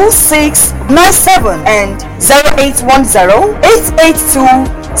 0901-930-2697 and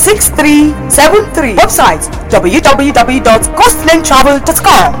 0810-882-6373. Website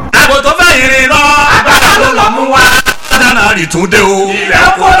www.coastlanetravel.com. àgbo tó fẹ́ yìnrìn lọ agbára ló lọ mú wá. dáná rí tún dé o. ilẹ̀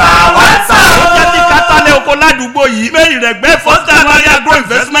oko la wá sá o. ó jẹ́ ti kátàlẹ̀ oko ládùúgbò yìí. mẹ́rin rẹ̀ gbé first January agro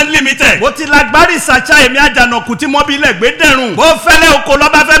investment limited. mo ti la gbárí sàṣà èmi àjànàkú tí mọ́bílẹ̀ gbé dẹ̀rùn. bó fẹ́lẹ́ oko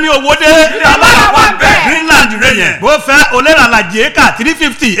lọ́bàfẹ́mi òwòde. ilé alára wà bẹ́ẹ̀. Greenland rẹ̀ yẹn. bó fẹ́ olérànlájì éka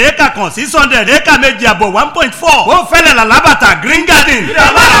 350 éka kan 600 éka méjì àbọ̀ 1.4. bó fẹ́lẹ̀ làlábàtà Green Garden. ilé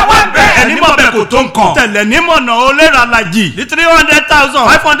alára wà bẹ́ẹ̀. ẹni mọ̀ bẹ́ẹ̀ kò tó nǹkan. tẹ̀lẹ̀ nímọ̀nà olérànlájì ní 300,000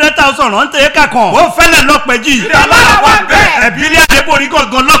 500,000 rántẹ̀ éka kan. bó fẹ́lẹ̀ lọ́pẹ̀jì. ilé alára wà bẹ́ẹ̀. ẹ̀bílẹ̀ àdébòrí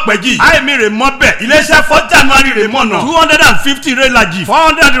gangan lọ́pẹ̀jì. àìmí rè mọ́ bẹ́ẹ̀. iléeṣẹ́ 4 January rè mọ̀nà. 250 rẹ̀ lajì.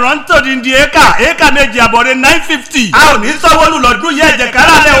 400 rántẹ̀ di di éka méjì àbọ̀rẹ̀ 950. a ò ní sanwó lù lọ́dún yẹ ẹ̀jẹ̀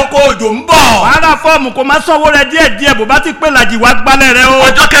kára lẹ̀ oko òjò ń bọ̀. wàhálà fọ́ọ̀mù kò má sanwó rẹ̀ díẹ̀díẹ̀ bó bá ti pé lajì wá gbalẹ̀ rẹ o.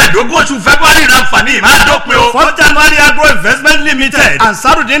 ọjọ́ kẹẹ̀ẹ́dógún oṣù February ra nfààní máa dópin o. 4 January agro investment limited and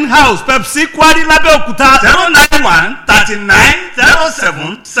Sarudin house Pepsi Kwari Lábẹ́òkúta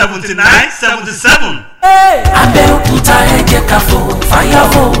 091-39-07-79-77. Abẹ́òkúta ẹ jẹ́ ká fò fáyọ̀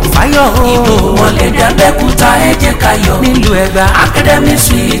ìbò wọlé dé Abẹ́òkúta ẹ jẹ́ ká yọ̀ nílùú Ẹ̀gbá Academy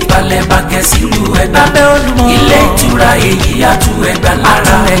Suite balẹ̀ bàgẹ́ sílùú Ẹ̀gbá ilé ìtura èyí àtú Ẹ̀gbá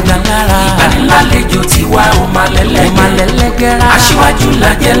lára ìgbanilálejò tiwa ò máa lẹ́lẹ́gẹ́rẹ́ aṣíwájú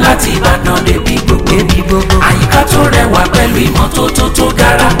lajẹ́ láti Ìbàdàn débi gbogbo àyíká tó rẹwà pẹ̀lú ìmọ́tótó tó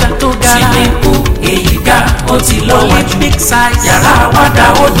gara swimming pool èyí ga ó ti lọ́wọ́jú yàrá àwàdà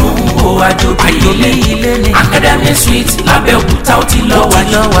ó dùn ó àjòjì ilé ní Academy Suite Lábẹ́òkúta ó ti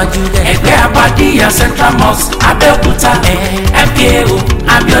lọ́wọ́jú ẹgbẹ́ Abadíyà Central Mosque Abẹ́òkúta MKO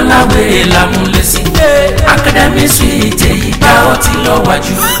Abiola wèrè lámúlẹ́sí Academy Suite èyí ga ó ti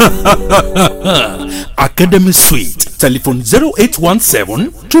lọ́wọ́jú. Academy Suite telephone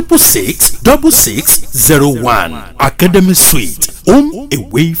 0817-666-6601. Academy Suite, home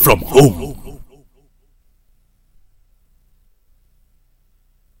away from home.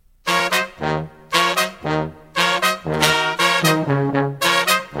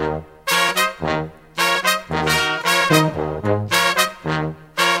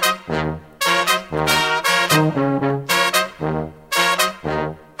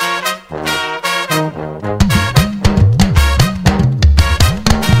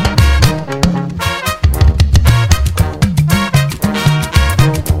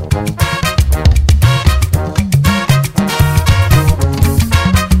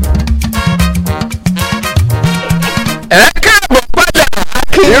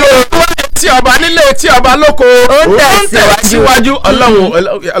 tí ọba lóko ó ń tẹ̀síwájú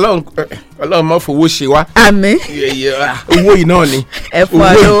ọlọ́run mọ́ fowó ṣe wá. àmín. owó yìí náà ni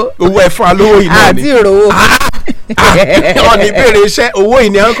owó ẹ̀fọn alówó yìí náà ni. àti ìrówó. ọ̀nì ìbéèrè iṣẹ́ owó yìí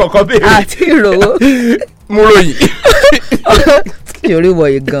ni à ń kọ̀ọ̀kan béèrè. àti ìrówó. mú ròyìn. yorí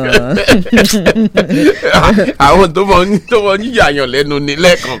wọ̀nyí gan-an. àwọn tó mọ yíyàyàn lẹ́nu ni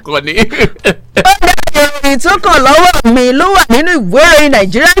lẹ́ẹ̀kọ̀ọ̀kan ni. ìròyìn tó kàn lọ́wọ́ mi ló wà nínú ìwé ìròyìn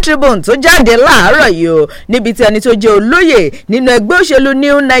Nigerian Tribune tó jáde láàárọ̀ yìí o níbi tí ẹni tó jẹ́ olóyè nínú ẹgbẹ́ òṣèlú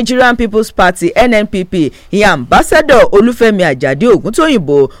New Nigerian People's Party NNPP ìyẹn ambassador Olúfẹ́mi Àjàdí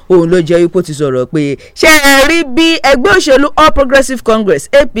Ògúntóyìnbó òun ló jẹ́ ipò ti sọ̀rọ̀ pé ṣé ẹ rí bí ẹgbẹ́ òṣèlú All Progressives Congress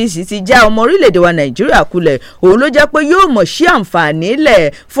APC ti já ọmọ orílẹ̀-èdè wa Nàìjíríà kulẹ̀ òun ló jẹ́ pé yóò mọ̀ sí àǹfààní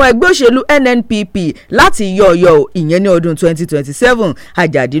lẹ̀ fún ẹgbẹ́ òṣèlú NNPP láti yọ̀ọ̀yọ̀ ìyẹn ní ọdún 2027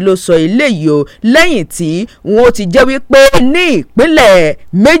 Àjàdí ló sọ eléyìí o lẹ́yìn tí wọ́n ti jẹ́ wípé ní ìpínlẹ̀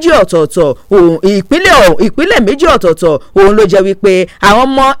méjì ọ̀tọ̀ọ̀tọ̀ ìpínlẹ̀ méjì ọ̀tọ̀ọ̀tọ̀ òun ló jẹ́ wípé àwọn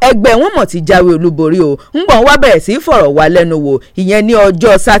ọmọ ẹgbẹ́ wọn mọ̀ ti jáwé olúborí o ńgbọ̀n wá bẹ̀rẹ̀ sí fọ̀rọ̀ wá lẹ́nu wò ìyẹn ní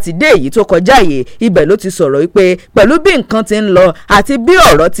ọjọ́ sátidé yìí tó kọjá yìí ibẹ̀ ló ti sọ̀rọ̀ wípé pẹ̀lú bí nǹkan ti ń lọ àti bí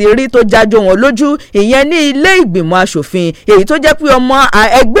ọ̀rọ̀ ti rí tó jájó wọn lójú ìyẹn ní ilé ìgbìmọ̀ asòfin èyí tó jẹ́ pé ọmọ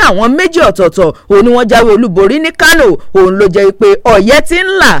ẹgbẹ́ àwọn méjì ọ̀tọ̀ọ̀tọ̀ òun ni wọ́n jáwé olúborí ní Kánò òun ló jẹ́ wípé ọ̀yẹ́ ti ń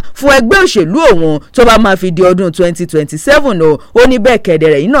là fún ẹgbẹ́ òṣèlú òun tó bá máa fi di ọdún 2027 o ó ní bẹ́ẹ̀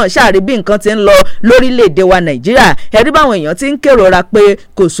kẹ̀dẹ̀rẹ̀ yìí náà ṣáàrí bí nǹkan ti ń lọ lórílẹ̀‐èdè wa Nàìjíríà ẹ̀rí báwọn èèyàn ti ń kérora pé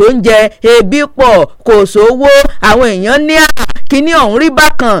kò sóúnjẹ ebi pọ̀ kò sówó àwọn èèyàn ní kíní ọ̀hún rí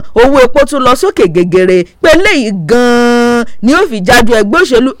bákan owó epo tún lọ sókè gegere pé léyìí gan-an ni ó fi jáde ẹgbẹ́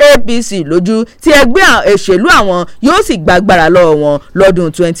òṣèlú APC lójú tí ẹgbẹ́ òṣèlú àwọn yóò sì gbàgbára lọ́wọ́ wọn lọ́dún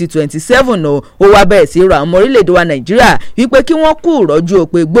 2027 o ó wá bẹ̀rẹ̀ sí ra ọmọ orílẹ̀‐èdè wa Nàìjíríà wípé kí wọ́n kú ìrọ́jú o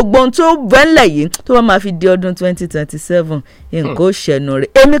pé gbogbo ohun tó bẹ́ńlẹ̀ yìí tó bá máa fi di ọdún 2027 nǹkan ó ṣẹ̀nu rẹ̀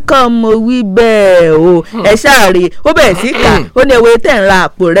èmi kan mo wí bẹ́ẹ̀ o ẹ ṣáàrí ó bẹ̀rẹ̀ sí kà ó ní ewé tẹ̀ ń ra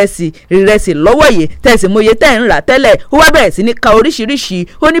àpò ìrẹsì lọ́wọ́ yìí tẹ̀sí mòye tẹ̀ ń rà tẹ́lẹ̀ ó wá bẹ̀rẹ̀ sí ní ka oríṣiríṣi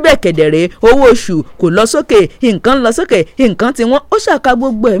ó ní bẹ́ẹ̀ kẹ̀dẹ̀rẹ̀ owó oṣù kò lọ sókè nǹkan lọ sókè nǹkan tí wọ́n ó ṣàka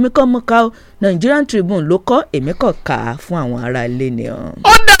gbogbo èmi kan mọ́ ká Nigerian Tribune ló kọ́ èmi kàn ká fún àwọn ará ilé ni ọ.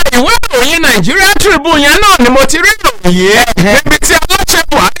 ó dá ìwé ìròyìn Nigerian Tribune yẹn náà ni mo ti rí ìròyìn yẹn níbi tí aláṣẹ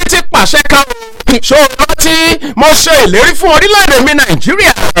Buhari ti pàṣẹ kan ṣòro tí mo ṣe ìlérí fún orílẹ̀-èdè mi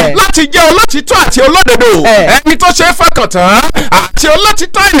Nàìjíríà láti jẹ́ olótìtọ́ àti olódodo ẹni tó ṣe é fọkàn tán àti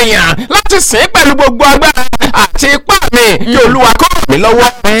olótìtọ́ ènìyàn láti sìn pẹ̀lú gbogbo agbára àti ipá mi kí Olúwa kó ràn mí lọ́wọ́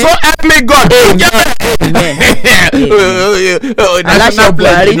so help me God aláṣẹ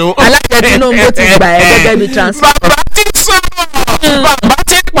Buhari aláṣẹ Tinubu ti gbà ẹ́ gẹ́gẹ́ bí transfer. bàbá ti sọ̀rọ̀ bàbá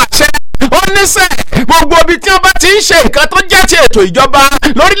ti pàṣẹ ó níṣẹ́ gbogbo ibi tí wọ́n bá ti ń ṣe nǹkan tó jẹ́ ti ètò ìjọba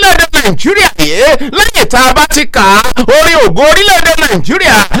lórílẹ̀‐èdè Nàìjíríà yìí lẹ́yìn tá a bá ti kà á orin ògo orílẹ̀‐èdè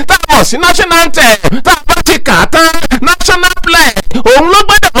Nàìjíríà tá a mọ̀ sí national anthem tá a bá ti kà á tán national flag òun ló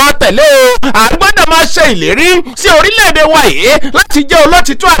gbọ́dọ̀ máa tẹ̀lé o à ń gbọ́dọ̀ máa ṣe ìlérí sí orílẹ̀‐èdè wa yìí láti jẹ́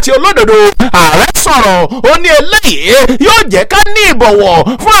olótìtọ́ àti olódodo ààrẹ sọ̀rọ̀ ó ní eléyìí yóò jẹ́ ká ní ìbọ̀wọ̀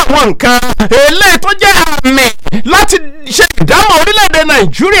fún àwọn nǹkan eléyìí tó jẹ́ àmì láti ṣe ìdámọ̀ orílẹ̀‐èdè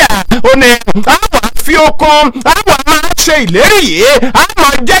Nàìjíríà ó ní àwọn fi okun àwọn máa ṣe ìlérí yìí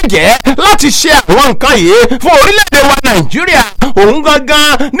àwọn jẹ́jẹ́ láti ṣe àwọn nǹkan yìí fún orílẹ̀‐èdè wa Nàìjíríà òun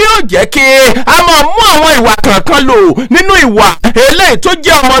gangan ni ó jẹ́ kí a máa mú àwọn ìwà kankan lò nínú ìwà eléyìí tó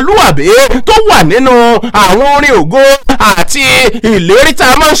jẹ́ ọmọlúwàbí tó wà nínú àwọn orin ògo àti ìlérí tá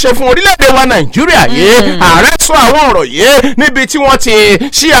a máa ń ṣe fún orílẹ̀‐èdè wa Nàìjíríà yìí ààrẹ sọ àwọn ọ̀rọ̀ yìí níbi tí wọ́n ti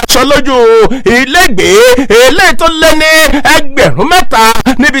ṣí aṣọ lójú ilégbèé eléyìí tó lé ní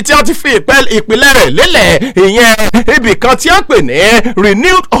 3,000 níbi tí wọ́n ti fi ìpìlẹ̀ rẹ̀ lélẹ̀ ìyẹn ibì kan tí wọ́n pè ní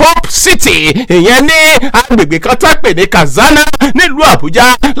Renewed Hope City ìyẹn ní agbègbè kan tó pè ní Kazana nílùú Àbújá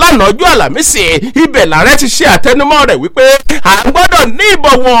lánàá ọjọ́ Àlàmísì ibẹ̀ làárẹ̀ ti ṣe àtẹnumọ́ rẹ̀ wípé à ń gbọ́dọ̀ ní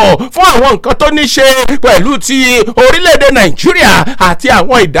ìbọ̀wọ̀ fún àwọn nǹkan tó ní ṣe pẹ̀lú ti orílẹ̀-èdè Nàìjíríà àti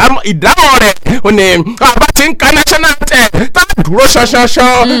àwọn ìdámọ̀ rẹ̀ ó ní àbá ti ń ka national anthem tá a dúró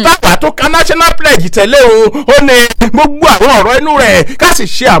ṣanṣanṣan táwa tó ka national pledge tẹ̀lé òun ó ní gbogbo àwọn ọ̀rọ̀ inú rẹ̀ ká sì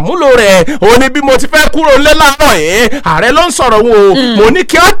ṣe àmúlò rẹ̀ ó ní bí mo ti fẹ́ kúrò lé láàárọ̀ yìí ààrẹ ló ń sọ̀rọ̀ wọn o mo ní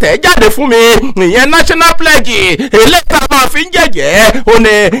kí wọ́n tẹ̀ jáde fún mi ìyẹn national pledge eléyìí tá a máa fi ń jẹ̀jẹ̀ ó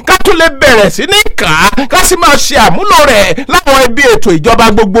ní ká tún lè bẹ̀rẹ̀ sí ní kà á ká sì máa ṣe àmúlò rẹ̀ láwọn ibi ètò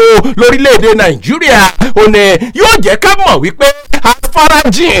ìjọba gbogbo lórílẹ̀‐èdè Nàìjíríà ó ní yóò jẹ́ ká mọ̀ wípé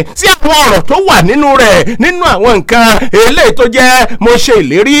afarajìn sí àwọn ọ̀rọ̀ tó wà nínú rẹ̀ nínú àwọn nǹkan eléyìí tó jẹ́ mo ṣe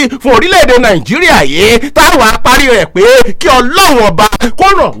ìlérí fún orílẹ̀‐èdè Nàìjíríà yìí táwọn apárí rẹ̀ pé kí Ọlọ́run ọba kó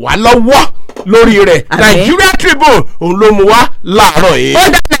ràn wá lọ́wọ́ lórí rẹ̀ Nigeria Tribune òun ló mú wá láàárọ̀ yìí. ó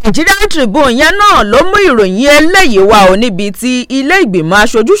dá Nigerian Tribune yẹn náà ló mú ìròyìn eléyìí wá o níbi tí ilé ìgbìmọ̀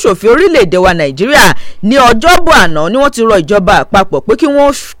aṣojúṣòfin orílẹ̀-èdè wa Nàìjíríà ní ọjọ́bọ̀ àná ni wọ́n ti rọ ìjọba àpapọ̀ pé kí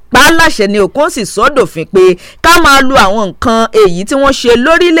wọ́n pa á láṣẹ ní òkun sì sọ́dọ̀fin pé ká máa lo àwọn nǹkan èyí tí wọ́n ṣe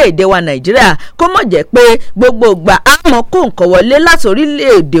lórílẹ̀‐èdè wa Nàìjíríà kó mọ̀ jẹ́ pé gbogbo ìgbà àmọ́ kó nǹkan wọlé láti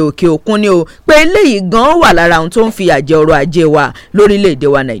orílẹ̀‐èdè òkè òkun ni o pé eléyìí gan wà lára ohun tó ń fi àjẹ ọrọ̀ ajé wa lórílẹ̀‐èdè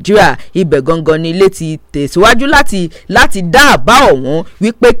wa Nàìjíríà ibẹ̀ gangan ni ilé ti tẹ̀síwájú láti dá àbá ọ̀hún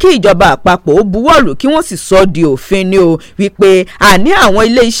wípé kí ìjọba àpapọ̀ ó buwọ́lù kí wọ́n sì sọ di òfin ni o wípé àní àwọn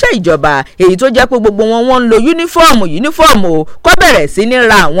ilé iṣẹ́ ìjọba èyí tó jẹ́ pé gbogbo wọn ń lo yúnífọ́ọ̀mù o kó bẹ̀rẹ̀ sí ní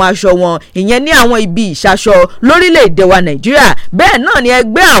ra àwọn aṣọ wọn ìyẹn ní àwọn ibi ìṣaṣọ lórílẹ̀‐èdè wa Nàìjíríà bẹ́ẹ̀ náà ni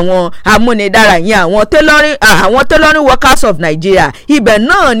ẹgbẹ́ àwọn amúnidára ìyẹn àwọn tailoring workers of Nigeria ibẹ̀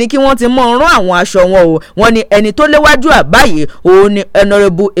náà ni kí wọ́n ti mọ rán àwọn aṣọ wọn o wọ́n ní ẹni tó léwájú àbáyé òun ni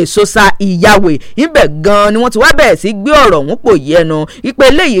Honourable Esosa Iyawe ibẹ̀ gan ni wọ́n ti wá bẹ̀rẹ̀ sí gbé ọ̀rọ̀ ọ̀hún pò yí ẹnu ìpè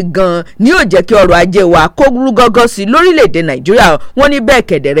eléyìí gan ni yóò jẹ́ kí ọrọ̀ ajé wa kó rú gọ́gọ́ sí lórílẹ̀‐èdè Nàìjíríà wọ́n ní bẹ́ẹ̀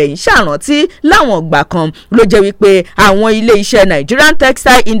kẹ̀dẹ̀rẹ̀ yìí ṣàrántí láwọn ìgbà kan ló jẹ́ wípé àwọn ilé iṣẹ́ Nigerian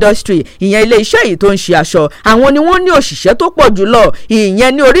textile industry ìyẹn ilé iṣẹ́ yìí tó ń ṣe aṣọ àwọn ni wọ́n ní òṣìṣẹ́ tó pọ̀ jùlọ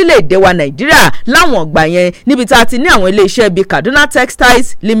ìyẹn ní orílẹ̀-èdè wa Nàìjíríà láwọn ìgbà yẹn níbi tá a ti ní àwọn ilé iṣẹ́ bíi Kaduna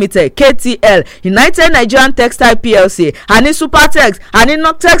Textiles Limited KTL United Nigerian Textile PLC àní Supertex àní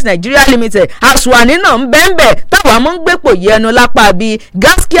Noctex Nigeria Limited àṣùwàní náà ń bẹ́ẹ̀ táwọn amọ̀ ń gbépò yí ẹnu lápá bíi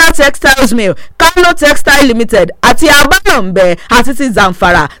Gaskia Textiles Mill Kano Textile Limited àti Aba náà ń bẹ àti ti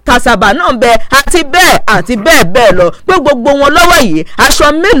Zamfara Tasaba náà ń bẹ àti bẹ́ẹ̀ lọ gbogbo wọn lọ́wọ́ yìí aṣọ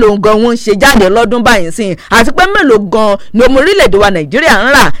mélòó gan wọn ń ṣe jáde lọ́dún báyìí sí àti pé mélòó gan ni ọmọ orílẹ̀-èdè wa Nàìjíríà ń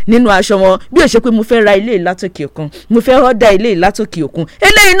rà nínú aṣọ wọn bí ó ṣe pé mo fẹ́ ra ilé ìlátòkè òkun mo fẹ́ ọ̀dà ilé ìlátòkè òkun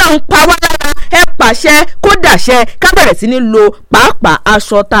eléyìí náà ń pa wá lára ẹ pàṣẹ kó dàṣẹ ká bẹ̀rẹ̀ sí ní lo pàápàá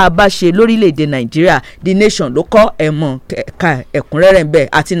aṣọ tá a bá ṣe lórílẹ̀-èdè Nàìjíríà The Nation ló kọ́ ẹ̀mọ́ ẹ̀ka ẹ̀kúnrẹ́rẹ́ ń bẹ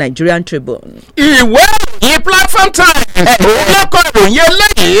àti Nigerian Tribune. ìwé ìròyìn Platform Times òun lọ́kọ̀ ìròyìn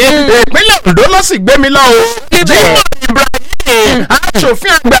eléyìí ìpínlẹ̀ Ondo ló sì gbé mi lọ o Jimoh Ibrahim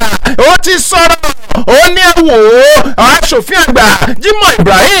aṣòfin àgbà ó ti sọ̀rọ̀ ó ní ẹ wò ó aṣòfin àgbà Jimoh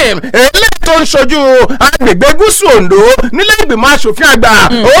Ibrahim eléyìí tó ń ṣojú agbègbè gúúsù Ondo nílé ìgbìmọ̀ aṣòfin àgbà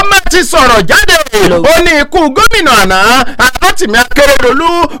ó má ti sọ̀rọ̀ jáde ó ní ikú gómìnà àná Rotimi Akeredolu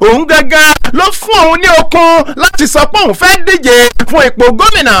òun gángan ló fún òun ní okun láti sọ pé òun fẹ́ díje fún ipò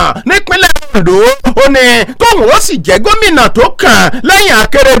gómìnà nípínlẹ̀ Ondo ó ní tóun ó sì jẹ́ gómìnà tó kàn lẹ́yìn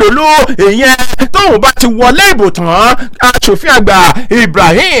Akeredolu ìyẹn tóun bá ti wọlé ìbò tán aṣòfin àgbà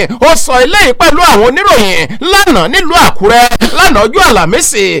Ibrahim ó sọ eléyìí pẹ̀lú àwọn oníròyìn lánàá nílùú Àkúrẹ́ lánàá ọjọ́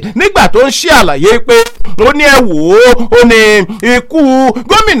Àlàmísì nígbà tó ń ṣe àlàyé pé ó ní ẹ wò ó ní ikú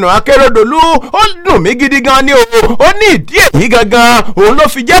gómìnà Akeredolu ó dùn mí gidi gan ni ó ní ìdí èyí gangan òun ló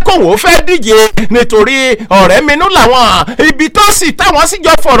fi jẹ́ kóun ó fẹ́ díje nítorí ọ̀rẹ́ minú làwọn ibi tó sì táwọn sì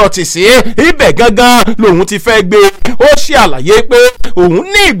jọ fọ̀rọ̀ tì sí ibẹ̀ gangan lòun ti fẹ́ gbé ó ṣe àlàyé pé òun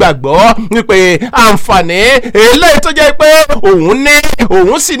ní ìgbàgbọ́ wípé àǹfààní eléyìí tó jẹ́ pé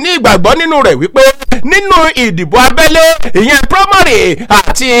òun sì ní ìgbàgbọ́ nínú rẹ̀ wípé nínú ìdìbò abẹ́lé ìyẹn primary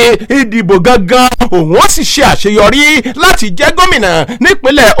àti ìdìbò gangan òun ó sì ṣe àṣeyọrí láti jẹ́ gómìnà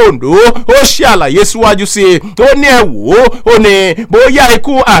nípínlẹ̀ Ondo ó ṣe àlàyé síwájú sí i ó ní ẹ wò ó ní bóyá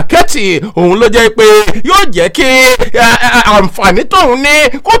ikú àkẹ́tì òun ló jẹ́ pé yóò jẹ́ kí àǹfààní tóun ní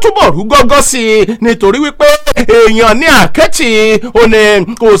kó túbọ̀ rú gọ́gọ́ sí i nítorí wípé èèyàn ní àkẹ́tì ó ní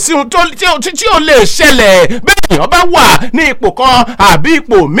kò sí ohun tí ó lè ṣẹlẹ̀ bẹ́ẹ̀ èèyàn bá wà ní ipò kan àbí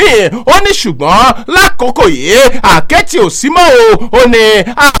ipò míì ó ní ṣùgbọ́n lákòókò yìí àkẹ́tì ò sí mọ́ ó ní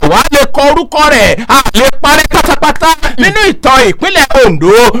àwa lè kọ orúkọ rẹ̀ a lè parí pátápátá nínú ìtàn ìpínlẹ̀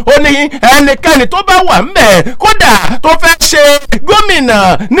Ondo ó ní ẹnikẹ́ni tó bá wà ńbẹ̀ kódà tó fẹ́ ṣe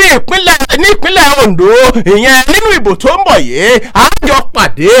gómìnà ní ìpínlẹ̀ Ondo ìyẹn nínú ìbò tó ń bọ̀ yìí àjọ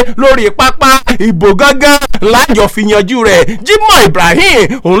pàdé lórí pápá ìbò gángan lájọ fi yanjú rẹ̀ Jimoh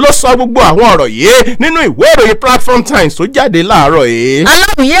Ibrahim òun ló sọ gbogbo àwọn ọ̀rọ̀ yìí nínú ìwé ìròyìn Platform Times tó jáde láàárọ̀ yìí.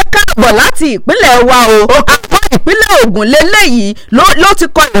 aláwìyé káàbọ̀ láti ìpínlẹ̀ wa o àpá ìpínlẹ̀ Ògùn lélẹ́yìí ló ti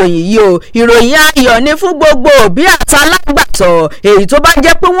kọ ìròyìn yìí o ìròyìn ayọ̀ ni fún gbogbo òbí àti alágbàtọ́ èyí tó bá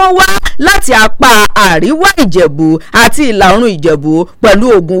jẹ́ pé wọ́n wá láti apá àríwá Ìjẹ̀bú àti ìlà oòrùn Ìjẹ̀bú pẹ̀lú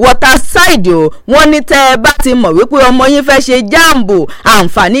Ògùn waterside o wọ́n ní tẹ́ ẹ bá ti mọ̀ wípé ọmọ yín fẹ́ ṣe jáàmbù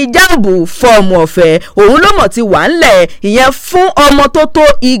àǹfààní jáàmbù fọ́ọ̀mù ọ̀fẹ́ òun ló mọ̀ ti wà ńlẹ̀ ìyẹn fún ọmọ tó tó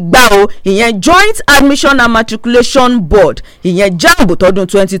 200 o ìyẹn Joint Admission and Matriculation Board ìyẹn jáàmbù tọdún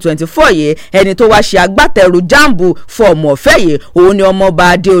 2024 yìí ẹni tó wá ṣe agbátẹrù jáàmbù fọ́ọ̀mù ọ̀fẹ́ yìí òun ni ọmọọba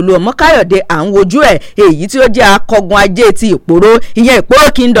Adéolú Ọmọkáyọ̀dé à ń wojú ẹ̀ èyí tí ó jẹ́ akọgun ajé ti Ìpòró ìyẹn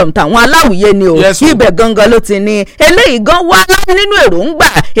Ìpòró Kingdom tàwọn aláwìyé ni o ibẹ̀ gangan ló ti ní eléyìí gan wá nínú èròǹgbà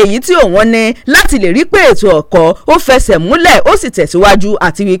èyí tí òun ní láti lè rí pé ètò ẹ̀kọ́ ó fẹsẹ̀ múlẹ̀ ó sì tẹ̀síwájú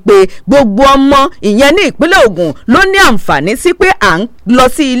àti wípé gbogbo ọmọ ìyẹn ní ìpínlẹ̀ Ògùn ló ní àǹfààní sí pé à ń lọ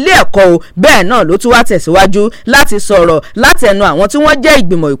sí ilé ẹ̀kọ́ o bẹ́ẹ̀ náà ló tún wá tẹ̀síwájú láti sọ̀rọ̀ láti ẹnu àwọn tí wọ́n jẹ́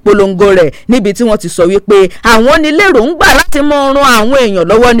ìgbìmọ̀ ìpolongo rẹ̀ níbi tí wọ́n ti sọ wípé àwọn ní lérògbà láti mọ ran àwọn èèyàn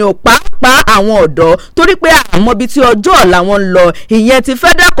lọ́wọ́ ní o pàápàá àwọn ọ̀dọ́ torí pé àmọ́ bíi tí ọjọ́ ọ̀la wọn ń lọ ìyẹn ti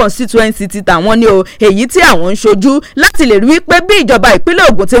federal constituency ti tàwọn ní o èyí tí àwọn ń ṣojú láti lè rí wípé bí ìjọba ìpínlẹ̀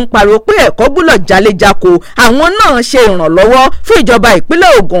Ògùn ti ń pariwo pé ẹ̀kọ́ gbúdọ̀ jálejako àwọn náà ṣe ìrànlọ́wọ́ fún ìjọba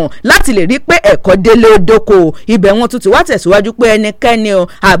ìpínlẹ̀ Ògùn láti lè rí pé ẹ̀kọ́ délé odoko ibẹ̀ wọn tún ti wá tẹ̀síwájú pé ẹnikẹ́ni o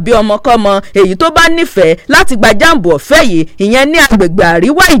àbí ọmọkọ́mọ èyí tó bá nífẹ̀ẹ́ láti gba jáàmù ọ̀fẹ́ yìí ìyẹn ní agbègbè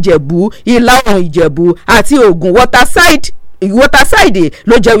àríwá Ìjẹ̀bú ìlà oòrùn Ìjẹ̀bú àti Ògùn waterside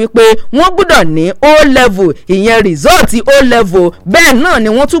ló jẹ́ wípé wọ́n gbúdọ̀ ní O level ìyẹn result O level bẹ́ẹ̀ náà ni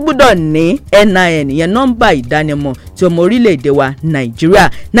wọ́n tún gbúdọ̀ ní NIN ìyẹn nọ́mbà ìdánimọ̀ tí ọmọ orílẹ̀-èdè wa Nàìjíríà.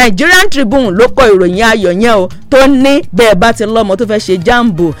 Nigerian Tribune ló kọ ìròyìn ayọ̀ yẹn o tó ní bẹ́ẹ̀ bá ti lọ́mọ tó fẹ́ ṣe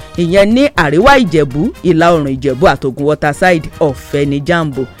jambo ìyẹn ní àríwá Ìjẹ̀bú ìlà oòrùn Ìjẹ̀bú àtògùn waterside ọ̀fẹ́ ní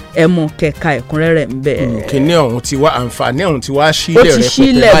jambo ẹ mú kẹka ẹ̀kúnrẹ́rẹ́ ń bẹ. kíní ọ̀hún ti wá àǹfààní ọ̀hún ti wá sílẹ̀ rẹpẹtẹ báyìí. ó ti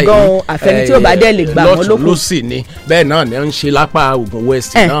sílẹ̀ gan-an àfẹni tí ò bá dẹ̀ lè gbà wọ́n lókun. ló sì ní bẹ́ẹ̀ náà ni ń ṣe lápá Ògùn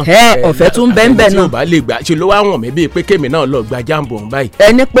West náà. ọ̀fẹ́ tún bẹ́ẹ̀ bẹ́ẹ̀ náà. tí ò bá lè gbà ṣe ló wá wọ̀n mí bíi pé kémi náà lọ gba jambo ọ̀hún báyìí.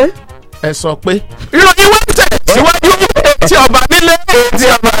 ẹni pé. ẹ sọ pé. ìròyìn wá tẹ̀ síwájú tí ọba nílé tí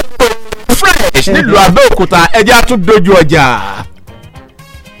ọba fresh nílùú Abẹ́òkúta ẹjẹ́ á tún dojú ọjà.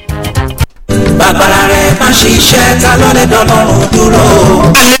 bàbára rẹ̀ má ṣiṣẹ́ ta lọ́lẹ̀ dọ́lọ́run dúró.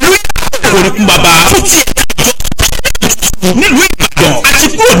 hallelujah orúkún bàbá fún tiẹ̀ nílùú Ìbàdàn àti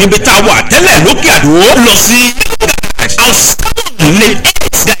kúrò níbi tá a wà tẹ́lẹ̀ lókè àdó lọ sí house lane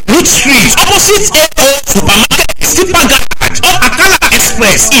 8 Root Street opposite AO supermarket super garage off Akala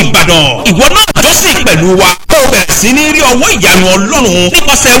Express Ìbàdàn. ìwọ náà jọ́sìn pẹ̀lú wa ó bẹ̀rẹ̀ sí ní rí ọwọ́ ìyanu Ọlọ́run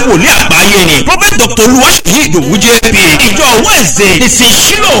nípasẹ̀ wòlíì àgbáyé ni prophet Dr. Olúwaṣèyí Ìdòwú JP ìjọ Wednesday ìsìn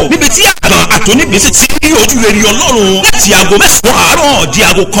Ṣílò níbi tí àgbọn àtòníbísí ti rí ojú rere Ọlọ́run láti aago 9 àárọ̀ di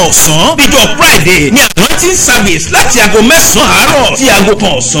aago 1 ọ̀sán níjọ́ Friday ní anointing service láti aago 9 àárọ̀ di aago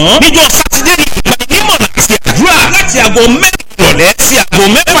 1 ọ̀sán níjọ́ Saturday ní ìgbàlódémọ̀nà àti àdúrà láti aago 9 ìrọ̀lẹ́ sí aago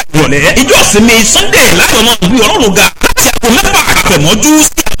 6 ìrọ̀lẹ́ ìjọ ìsinmi Sunday láti ọmọ ìgbé Ọlọ́run ga láti aago 6 àpẹ̀mọ́jú sí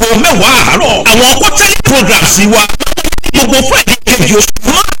aago 10 àárọ̀ àwọn quarterly programs wa gbogbo Friday kejì oṣù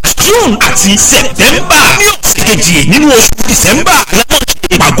March June àti September ní ọ̀sẹ̀ kejì nínú oṣù December láwọn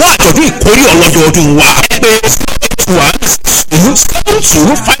ìpàgọ́ àjọ̀dún ìkórè ọlọ́dọọdún wa ẹgbẹ́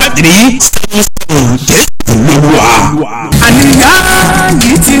 1-7-2-5-3-7-7 jẹ́ olúwa. àníyàn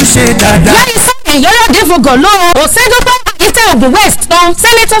yìí ti ń ṣe dáadáa. láì sáyẹn yọrọ dẹ́fọ̀gàn lọ́wọ́ òṣèdọ́gbọ́n àyíká Ògùn West tán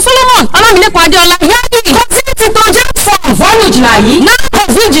sẹ́nẹ́tọ̀ Solomon Ọlámilékan Adéọlá yáàyè kọ́ńtínì ti tó jẹ́ fún fọ́nùjìlá yìí náà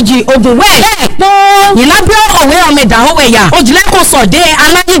kọ́ńtínì Ògùn West bẹ́ẹ̀ pọ́ ìlábíọ́ òwe ọ̀mẹ̀dà òwẹ̀yà òjìlẹ́kọ̀ sọ̀dẹ́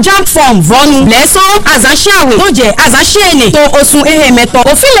aláyé jam form vọ́nù lẹ́sán àzáṣíàwé tó jẹ́ àzáṣíẹ̀nì tó oṣùn ehemẹ̀tọ̀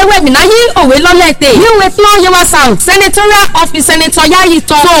òfìlẹ̀wẹ̀ mìnáyí òwe lọ́lẹ́tẹ̀ níwèé fúnná yewa south senatorial office senator yayi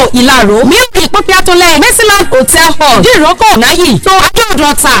tán tó ìlàró mílíọ̀nù ìpópíàtọ́lẹ̀ Mercyland hotel hall dìrókò náyì tó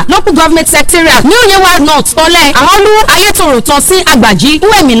adóòdọ̀ta local government secretariat new yewa north tọ́lẹ̀ àwọn olú ayétòrò tán sí àgbàjì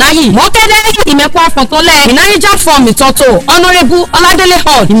uwe mìnáyì mọ́kẹ́dẹ́ ìmẹ̀kọ́ àfọ̀tọ́lẹ̀ mìnáyí jam form ìtọ́tò honourable ọládélé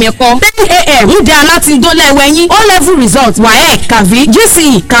hall ìmẹ̀kọ́ 10 a.m. ìdí alátìndólẹ̀ wẹ̀yìn o level result waec kàví gce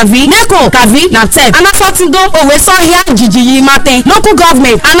kàví neco kàví naptep anafọ́tìndó òwe sọ́híà jìjìyí mate local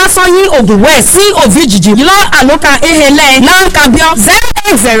government anasọ́yìn Ògùn West sí òvi jìjì yìí lọ àlókà ehele náà kàbíọ́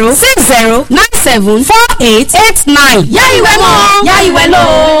 08060974889 yá ìwé mọ́ yá ìwé lọ.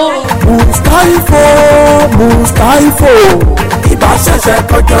 Mustaifo ibà ṣẹ̀ṣẹ̀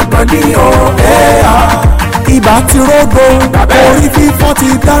kọjọ́gbọ́n ní ọ̀ẹ́à ibà ti rógo orí fífọ́ ti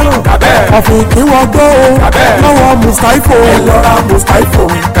dáràn ọ̀fìn ìwọ́gbọ́ lọ́wọ́ Mustaifo ẹ lọ ra Mustaifo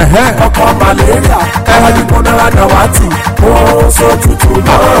ọkọ̀ malaria ayíkúnnára dàwátì ó sọ tútù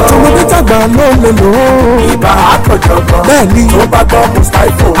náà tọmọdé tàgbà ló lè lò ó ibà àkọjọgbọ́n bẹ́ẹ̀ni tó bá gbọ́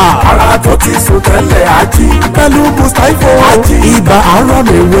Mustaifo ara tó ti sùn tẹ́lẹ̀ ají pẹ̀lú Mustaifo ají ibà arán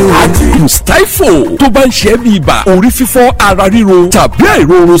lèwe ají. Mustaifo tó bá ń ṣe é bí ibà orí fífọ́ ara ríro tàbí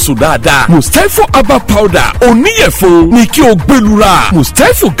àìróorun sùn dáadáa Mustaifo herbal powder oníyẹ̀fun ni kí o gbẹlura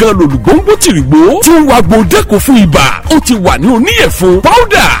Mustaifo gan lòlùgbòǹgbò tìrìgbò tí ń wa gbòdẹ́kọ̀ fún ibà ó ti wà ní oníyẹ̀fun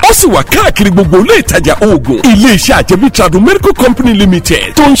powder ó sì wà káàkiri gbogbo ilé ìtajà oògùn iléeṣẹ́ àjẹbí tradu medical company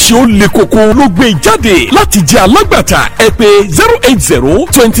limited tó ń ṣe ó le koko ló gbé jáde láti jẹ́ alágbàtà ẹ pè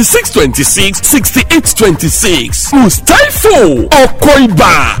 08026266826 Mustaifo ọkọ̀ ibà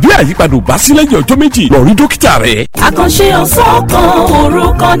bí àyípadà ò bá sí lẹ́yìn ọjọ́ méjì lọ rí dókítà rẹ. àkànṣe ọ̀sán kan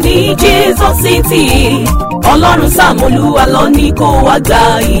orúkọ ní Jesus City ọlọ́run sàmúlùwà lọ ní kó wá gba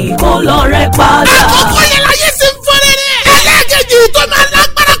ìkólọ rẹ padà. àkókò yẹn láyé sí ń fọ́nrẹ́ rẹ̀ ẹlẹ́gẹ̀jì tó máa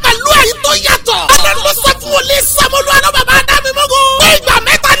lágbára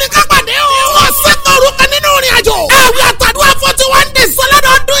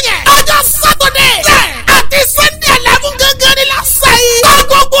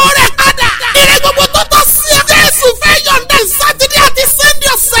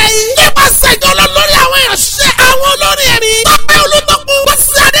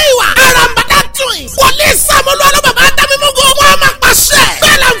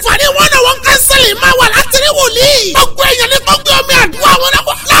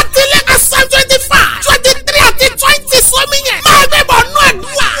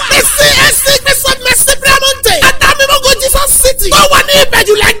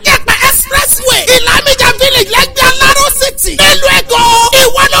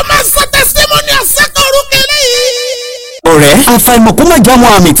àfàìmọ̀ kó má já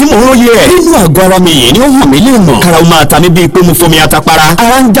wọn àmì tí mò ń róye ẹ̀. nínú àgọ́ ara mi yìí ni ó hàn mí lè mọ̀. kára ó máa ta mi bíi pé mo fomi atapara.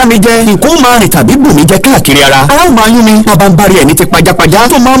 ara ń já mi jẹ nǹkan ó máa rìn tàbí bù mí jẹ káàkiri ara. ara ó máa yún mi bàbá ń bari ẹ̀ ní ti pajápajá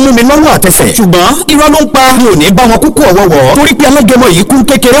tó máa ń mú mi lọ́wọ́ àtẹsẹ̀. ṣùgbọ́n irọ́ ló ń pa mi ò ní bá wọn kúkú ọ̀wọ́wọ́ torí pé alágẹmọ yìí kún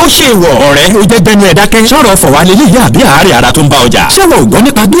kékeré ó ṣe ìwọ̀. ọ̀rẹ́ ó jẹ́ gbẹnu ẹ̀ dákẹ́. sọ̀rọ̀ fọ̀wálélé yá àbí àárẹ̀ ara tó ń bá ọjà. ṣé wọn ò gbọ́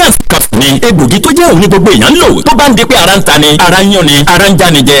nípa bí àsìkò ni egbògi tó jẹ́ òun ní gbogbo èèyàn ń lò tó bá ń di pé ara ń ta ni ara ń yán ni ara ń já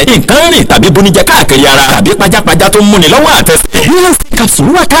ni jẹ nǹkan rìn tàbí bunijẹ káàkiri ara tàbí pajápajá tó ń múni lọ́wọ́ àtẹsẹ̀. bnc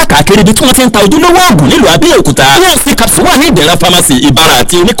capsule wà káàkiri ibi tí wọ́n ti ń ta ojúlówó oògùn nílùú Abẹ́òkúta. bnc capsule wà ní ìdẹ̀ra pharmacy Ìbàrà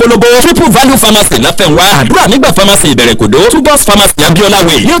àti Oníkólóbó triple value pharmacy Láfẹnwá àdúrà nígbà pharmacy Ìbẹ̀rẹ̀kòdó tubos pharmacy Abiola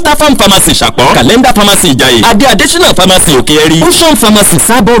way Newta farm pharmacy Ṣàpọ̀n calendar pharmacy Ìjàyè adé additional pharmacy Òkèèrè ocean pharmacy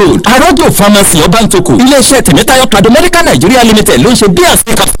Sabo road arọ́jò pharmacy Ọbántòkò iléeṣẹ́ Tèmítáyọ̀ Trado Medical Nigeria Limited ló ń ṣe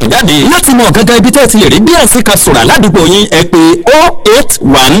bnc capsule jáde. láti mọ gangan ibi tẹ́ ẹ ti lè rí bnc capsule aládùúgbò yín ẹ pè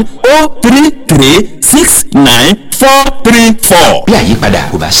 08103369434. bí àyípadà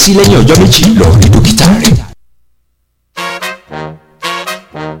kò bá sí lẹ́yìn ọjọ́ méjì lọ rí dókítà rẹ̀.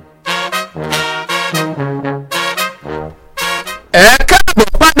 ẹ káàbọ̀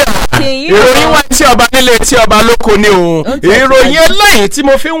padà ìròyìn wá tí ọba nílé tí ọba lóko ni o ìròyìn eléyìí tí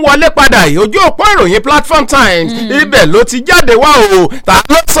mo fi ń wọlé padà yìí ojú òpó ìròyìn Platform Times ibẹ̀ ló ti jáde wá o ta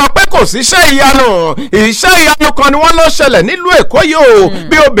ló sọ pé kò sí iṣẹ́ ìyanu kan ni wọ́n ló ṣẹlẹ̀ nílùú Èkó yìí o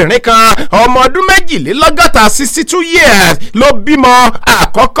bí obìnrin kan ọmọ ọdún 62 62 years ló bímọ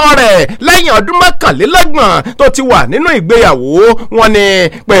àkọ́kọ́ rẹ̀ lẹ́yìn ọdún 21 tó ti wà nínú ìgbéyàwó wọn ni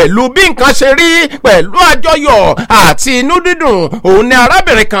pẹ̀lú bí nǹkan ṣe rí pẹ̀lú àjọyọ̀ àti inú dídùn òun ni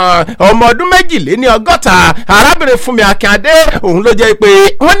arábìnrin kan ọmọ ọdún 62 arábìnrin Fúnmi Akíndé òun ló jẹ́ pé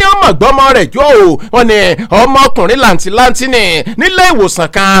wọ́n ní ọmọ gbọ́mọ rẹ̀ jó o wọ́n ní ọmọkùnrin làǹtìlanti ni nílé ìwòsàn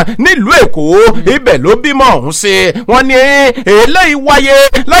kan nílùú Èkó ibẹ̀ ló bímọ ọ̀hún sí wọ́n ní eléyìí wáyé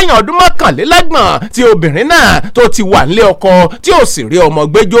lẹ́yìn ọdún 21 tí obìnrin náà tó ti wà nílé ọkọ tí ò sì rí ọmọ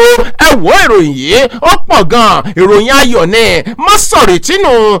gbẹ́jọ́ ẹ wo ìròyìn yìí ó pọ̀ gan ìròyìn ayọ̀ ni má sọ̀rọ̀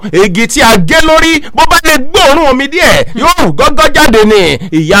tínú igi tí a gé lórí bó bá lè gbóòórùn omi díẹ̀ yóò rù gọ́gọ́ jáde ni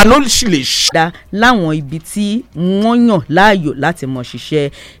ìyanu lè ṣe. láwọn ibi tí wọ́n yàn láàyò láti mọ̀ ṣiṣẹ́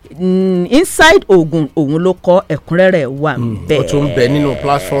inside Ogun òun ló kọ ẹ̀kúnrẹ́rẹ́ wà bẹ́ẹ̀. ó tún bẹ nínú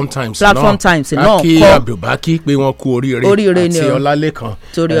Platform Times Platform Times náà kọ́ kí Abdulbaki pé wọ́n kú oríire ni àti Ọlálékan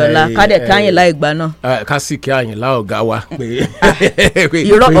torí ọlá kádẹ káyìnlá ìgbà náà. kásì kí Àyìnlá ọ̀gá wa pé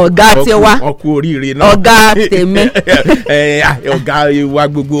irọ́ ọ̀gá tiwa wọ́n kú oríire náà ọ̀gá tèmi ọ̀gá wa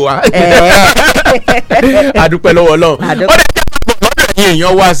gbogbo wa adúpẹ́ lọ́wọ́ Ọlọ́run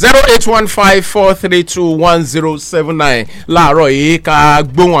èèyàn wa 08154321079 láàárọ̀ yìí ká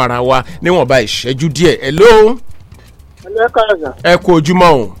gbóhùn ara wa níwọ̀nba ìṣẹ́jú díẹ̀. hello. ẹ kú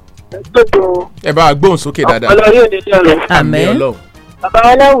ojúmọ́ o. ẹ bá a gbóhùn sókè dáadáa. ọlọ́run ní ìjọba. àmín. bàbá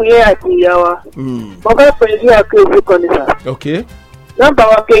aláwìyé àti ìyá wa. mo fẹ́ pè ní àkéwì kan níta. nọ́mbà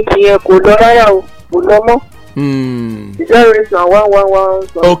wa kejì yẹn kò lọ rárá o kò lọ mọ́.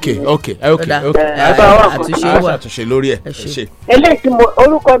 08111. ok àtúnṣe lórí ẹ. eléyìí tí mo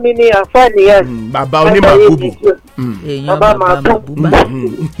orúkọ mi ni àǹfààní yẹn. bàbá onímàbúbù. bàbá màbúbù.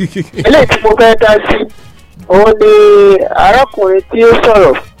 eléyìí tí mo fẹ́ dá sí òun ni arákùnrin tí ó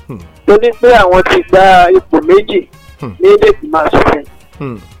sọ̀rọ̀ tó ní pé àwọn ti gba ipò méjì ní ilé ìgbìmọ̀ aṣòfin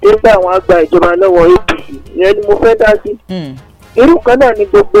nígbà àwọn àgbà ìjọba lọ́wọ́ APC ìyẹn ni mo fẹ́ dá sí. irú kan náà ni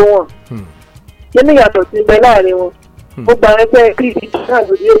gbogbo wọn kí ni yàtọ̀ sí bẹ láàrin wọn ó gba ẹgbẹ́ PDP náà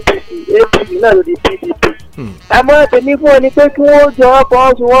lórí APC náà lórí PDP àmọ́ tèmi fún ọ ni pé kí wọ́n jọ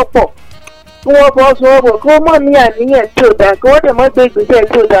fọwọ́sowọ́pọ̀ kí wọ́n mọ̀ ní àníyàn tí ò dáa kí wọ́n tẹ̀ mọ́ gbé ìgbésẹ̀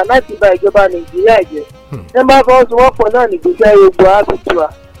tí ò dáa láti bà ìjọba Nàìjíríà jẹ́ ẹ bá fọwọ́sowọ́pọ̀ náà nígbésẹ̀ gbogbo àbùtùwà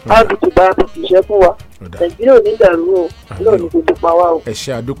àbùtùbà àbùtùṣẹ́ fún wa Nàìjíríà ò ní dàrú o náà ní gbogbo pa wá o. ẹ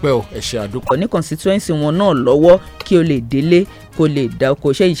ṣé àdúpẹ́ o ẹ ṣé àdúpẹ́. ní constituency wọn náà lọ́wọ́ kí o lè délé kó lè dá oko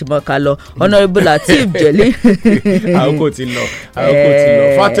ṣé ìṣìmọ̀ ká lọ Honourable Lateef Jẹ́lé. àkókò ti lọ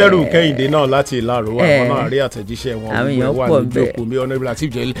Fátẹ́rù Kẹ́hìndé náà láti Ìlàró àwọn náà rí àtẹ̀jíṣẹ́ wọn wà ní ìjókòó bí Honourable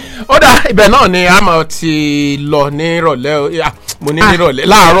Lateef Jẹ́lé. ó dà ibẹ̀ náà ni a máa ti lọ ní ìrọ̀lẹ́ mo ní nírọ̀lẹ́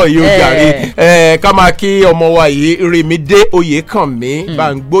láàárọ̀ yìí ó jàre ká máa kí ọmọ wa yìí Rèmídé Oyèkànmí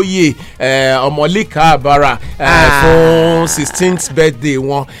Báńgbóyè ọmọ Líkà Àbárà fún 16th birthday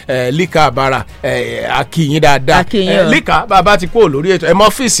wọn Líkà Àbárà akíyín dáadáa Líkà bàbá ti kúrò lórí ètò ẹ mọ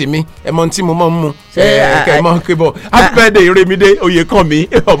ọ́fíìsì mi ẹ mọ tí mo mọ ń mu kẹ mọ kébọ happy birthday Rèmídé Oyèkànmí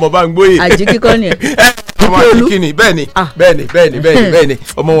ọmọ Báńgbóyè àjí kíkọ́ ni ọmọ akíkíni bẹ́ẹ̀ni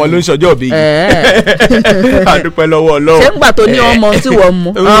ọmọ wọn ló ń ṣọjọ́ bí adúpẹ́ lọ́wọ́ Ọlọ́run. ṣé ń gbà tó ní ọmọ tí wọ́n mú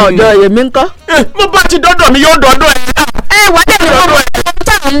ọ̀dọ̀ èmi ń kọ́. mo bá ti dọ́dọ̀ mi yóò dọ́dọ̀ ẹ̀. wá dẹ̀ mi lọ́dọ̀ ẹ̀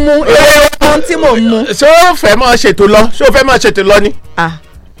tá à ń mú ohun tí mò ń mú. ṣé o fẹ́ máa ṣètò lọ ni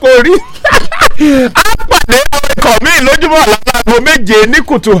kò rí á pàdé ọkọ̀ mi lójúmọ́ láago 7 ní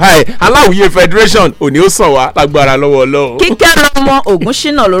kùtù hàì aláwìyé federation òní ó sàn wá lágbára lọ́wọ́ Ọlọ́run. Kíkẹ́ lọ́mọ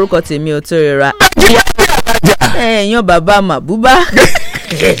Ògúnṣínà lórúkọ tèmi ò tó rira. Ẹ̀yàn bàbá Màbúbá.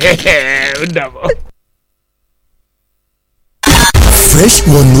 Ó dàbọ̀. Fresh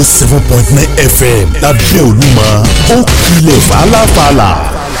 107.9 FM lábẹ́ Olúmọ ó kilẹ̀ fàlàfàlà.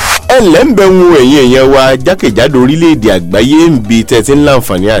 ẹ ǹlẹ́ ń bẹ wo ẹ̀yin èèyàn wa jákèjádò orílẹ̀-èdè àgbáyé ń bi tẹ́tí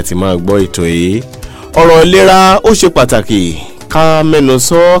ńláǹfààní àti máa gbọ́ ètò yìí. ọ̀rọ̀ ìlera ó ṣe pàtàkì ká mẹ́nu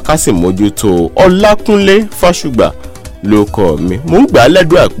sọ ká sì mójútó. Ọlákúnlé Fásùgbà ló kọ mi. mo ń gbà á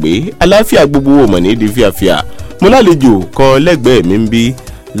lẹ́dùá pé aláfíà gbogbo wò mọ̀ ní di fíafíà. mo lálejò kọ lẹ́gbẹ̀ẹ́ mi ń bí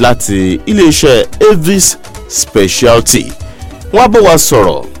láti iléeṣẹ́ Avis Speciality. wọ́n á bọ̀ wá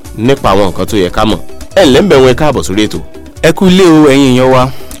sọ̀rọ̀ nípa àwọn nǹkan tó yẹ ká mọ̀. ẹ ǹlẹ́ ń bẹ wọn káàbọ̀ sórí ètò. ẹ kú ilé o ẹ̀yin èèyàn wa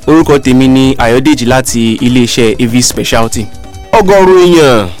orúkọ tèmi ni Ayọ̀dèjì láti iléeṣẹ́ Avis Speciality. ọgọ́rùn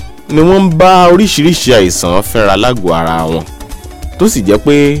èèyàn ni wọ́n ń bá oríṣiríṣi àìsàn fẹ́ra lágọ̀ọ́ ara wọn tó sì jẹ́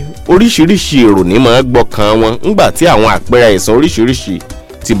pé oríṣiríṣi èrò ní máa gbọ́kàn wọn ńgbà tí àwọn àpẹẹrẹ àìsàn oríṣiríṣi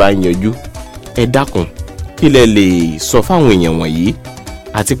ti bá yanjú. ẹ dákun kí lẹ lè sọ fáwọn èèyàn wọ̀nyí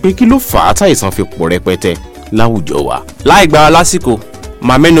àti pé kí ló fà á táìsàn fi pọ̀ rẹpẹtẹ láwùjọ wa. láì gba lásìkò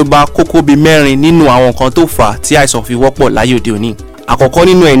màá mẹ́nuba kókó bíi 4 nínú àwọn nǹkan tó fà á tí àìsàn fi wọ́pọ̀ láyé òde òní. àkọ́kọ́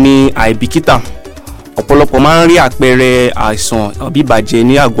nínú ẹ̀ ni àìbìkítà. ọ̀pọ̀lọpọ̀ máa ń rí àpẹẹrẹ àìsàn bíbàjẹ́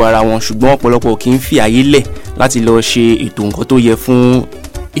ní àgọ́ ara wọn ṣùgbọ́n ọ̀pọ̀lọpọ̀ kì í fi àyè lẹ̀ láti lọ ṣe ètò nǹkan tó yẹ fún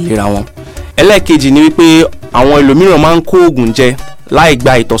ìlera wọn. ẹlẹ́ẹ̀kejì ni wípé àwọn ẹlòmíràn máa ń kó oògùn jẹ láì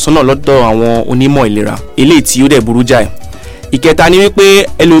gba ìtọ́sọ́nà lọ́dọ̀ àwọn onímọ̀ ìlera eléyìí tí ó dẹ̀ burú jáì. ìkẹta ni wípé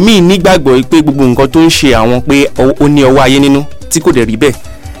ẹlòmíì nígbàgbọ́ wípé gbogbo nǹkan tó ń ṣe àwọn pé ó ní ọwọ́ ayé nínú tí kò dẹ̀ rí bẹ́ẹ̀.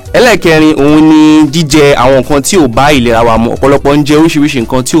 ẹlẹ́ẹ̀kẹrin òun ni jíjẹ àwọn nǹkan tí ò bá ìlera wa mu. ọ̀pọ̀lọpọ̀ ń jẹ oríṣiríṣi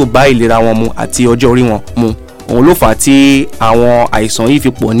nǹkan tí ò bá ìlera wọn mu àti ọjọ́ orí wọn mu. òun ló fà á tí àwọn àìsàn yìí fi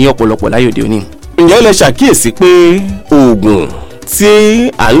pọ̀ ní ọ̀pọ̀lọpọ̀ láyé òde òní. ǹjẹ́ ẹ lè ṣàkíyèsí pé oògùn tí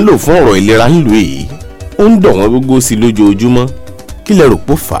à ń lò fún ọ̀rọ̀ ìlera nílùú yìí ó ń dọ̀ wọ́n gógó sí lójoojúmọ́ kí lẹ rò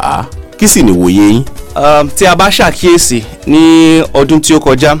pó fà á kí sì ní wòye yín. tí a bá ṣàkíyèsí ní ọdún tí ó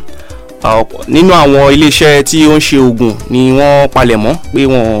kọjá nínú àwọn iléeṣẹ́ tí ó ń ṣe oògùn ni wọ́n palẹ̀mọ́ pé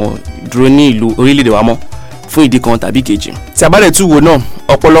wọ́n dúró ní ìlú orílẹ̀-èdè wa mọ́ fún ìdí kan tàbí kejì. tí a bá lè tún wò náà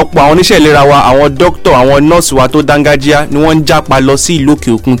ọ̀pọ̀lọpọ̀ àwọn oníṣẹ́ ìlera wa àwọn dókítà àwọn nọ́ọ̀sì wa tó dángájíá ni wọ́n ń jápa lọ sí ìlú òkè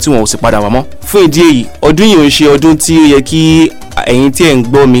òkun tí wọ́n ò sì padà wá mọ́. fún ìdí èyí ọdún yìí ò ń ṣe ọdún tí ó yẹ kí ẹ̀yin tí ẹ̀ ń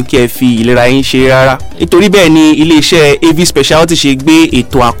gbọ́ mi kí ẹ fi ìlera yín ṣe rárá. nítorí bẹ́ẹ̀ ni iléeṣẹ́ Avis Speciality ṣe gbé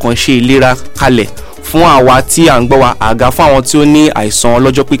ètò àkànṣe ìlera kalẹ̀ fún àwa tí à ń gbọ́ wa àga fún àwọn tí ó ní àìsàn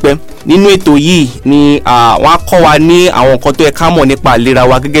ọlọ́jọ́ pípẹ́. nínú ètò yìí ni wọ́n á kọ́ wa ní àwọn nǹkan tó yẹ ká mọ̀ nípa ìlera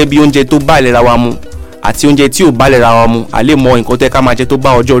wa gẹ́gẹ́ bí oúnjẹ tó bá ìlera wa mu àti oúnjẹ tí ò bá ìlera wa mu a lè mọ nǹkan tó yẹ ká máa jẹ tó bá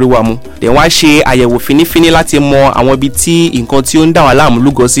ọjọ́ orí wa mu. dẹ̀ wọ́n á ṣe àyẹ̀wò fínífíní láti mọ àwọn ibi tí nǹkan tí ó ń dà wá láàmú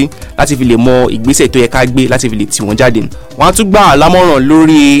lúgọ sí láti fi lè mọ ìgbésẹ̀ tó yẹ ká gbé láti fi lè tì wọ́n jáde. wọ́n á tún gbà á lámọ̀ràn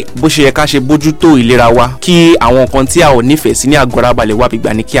lórí bó ṣe yẹ ká ṣe bójútó ìlera wa kí àwọn nǹkan tí a ò nífẹ̀ẹ́ sí ní àgọ́ ara balẹ̀ wá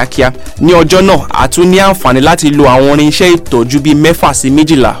gbígbà ní kíákíá. ní ọjọ́ náà a tún ní àǹfààní láti lo àwọn irinṣẹ́ ìtọ́jú bíi 6 sí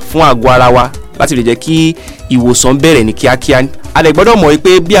 12 fún àgọ́ ara wa láti lè jẹ́ kí ìwòsàn bẹ̀rẹ̀ ní kíákíá. a lè gbọ́dọ̀ mọ̀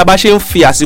wípé bí a bá ṣe ń fi àsìkò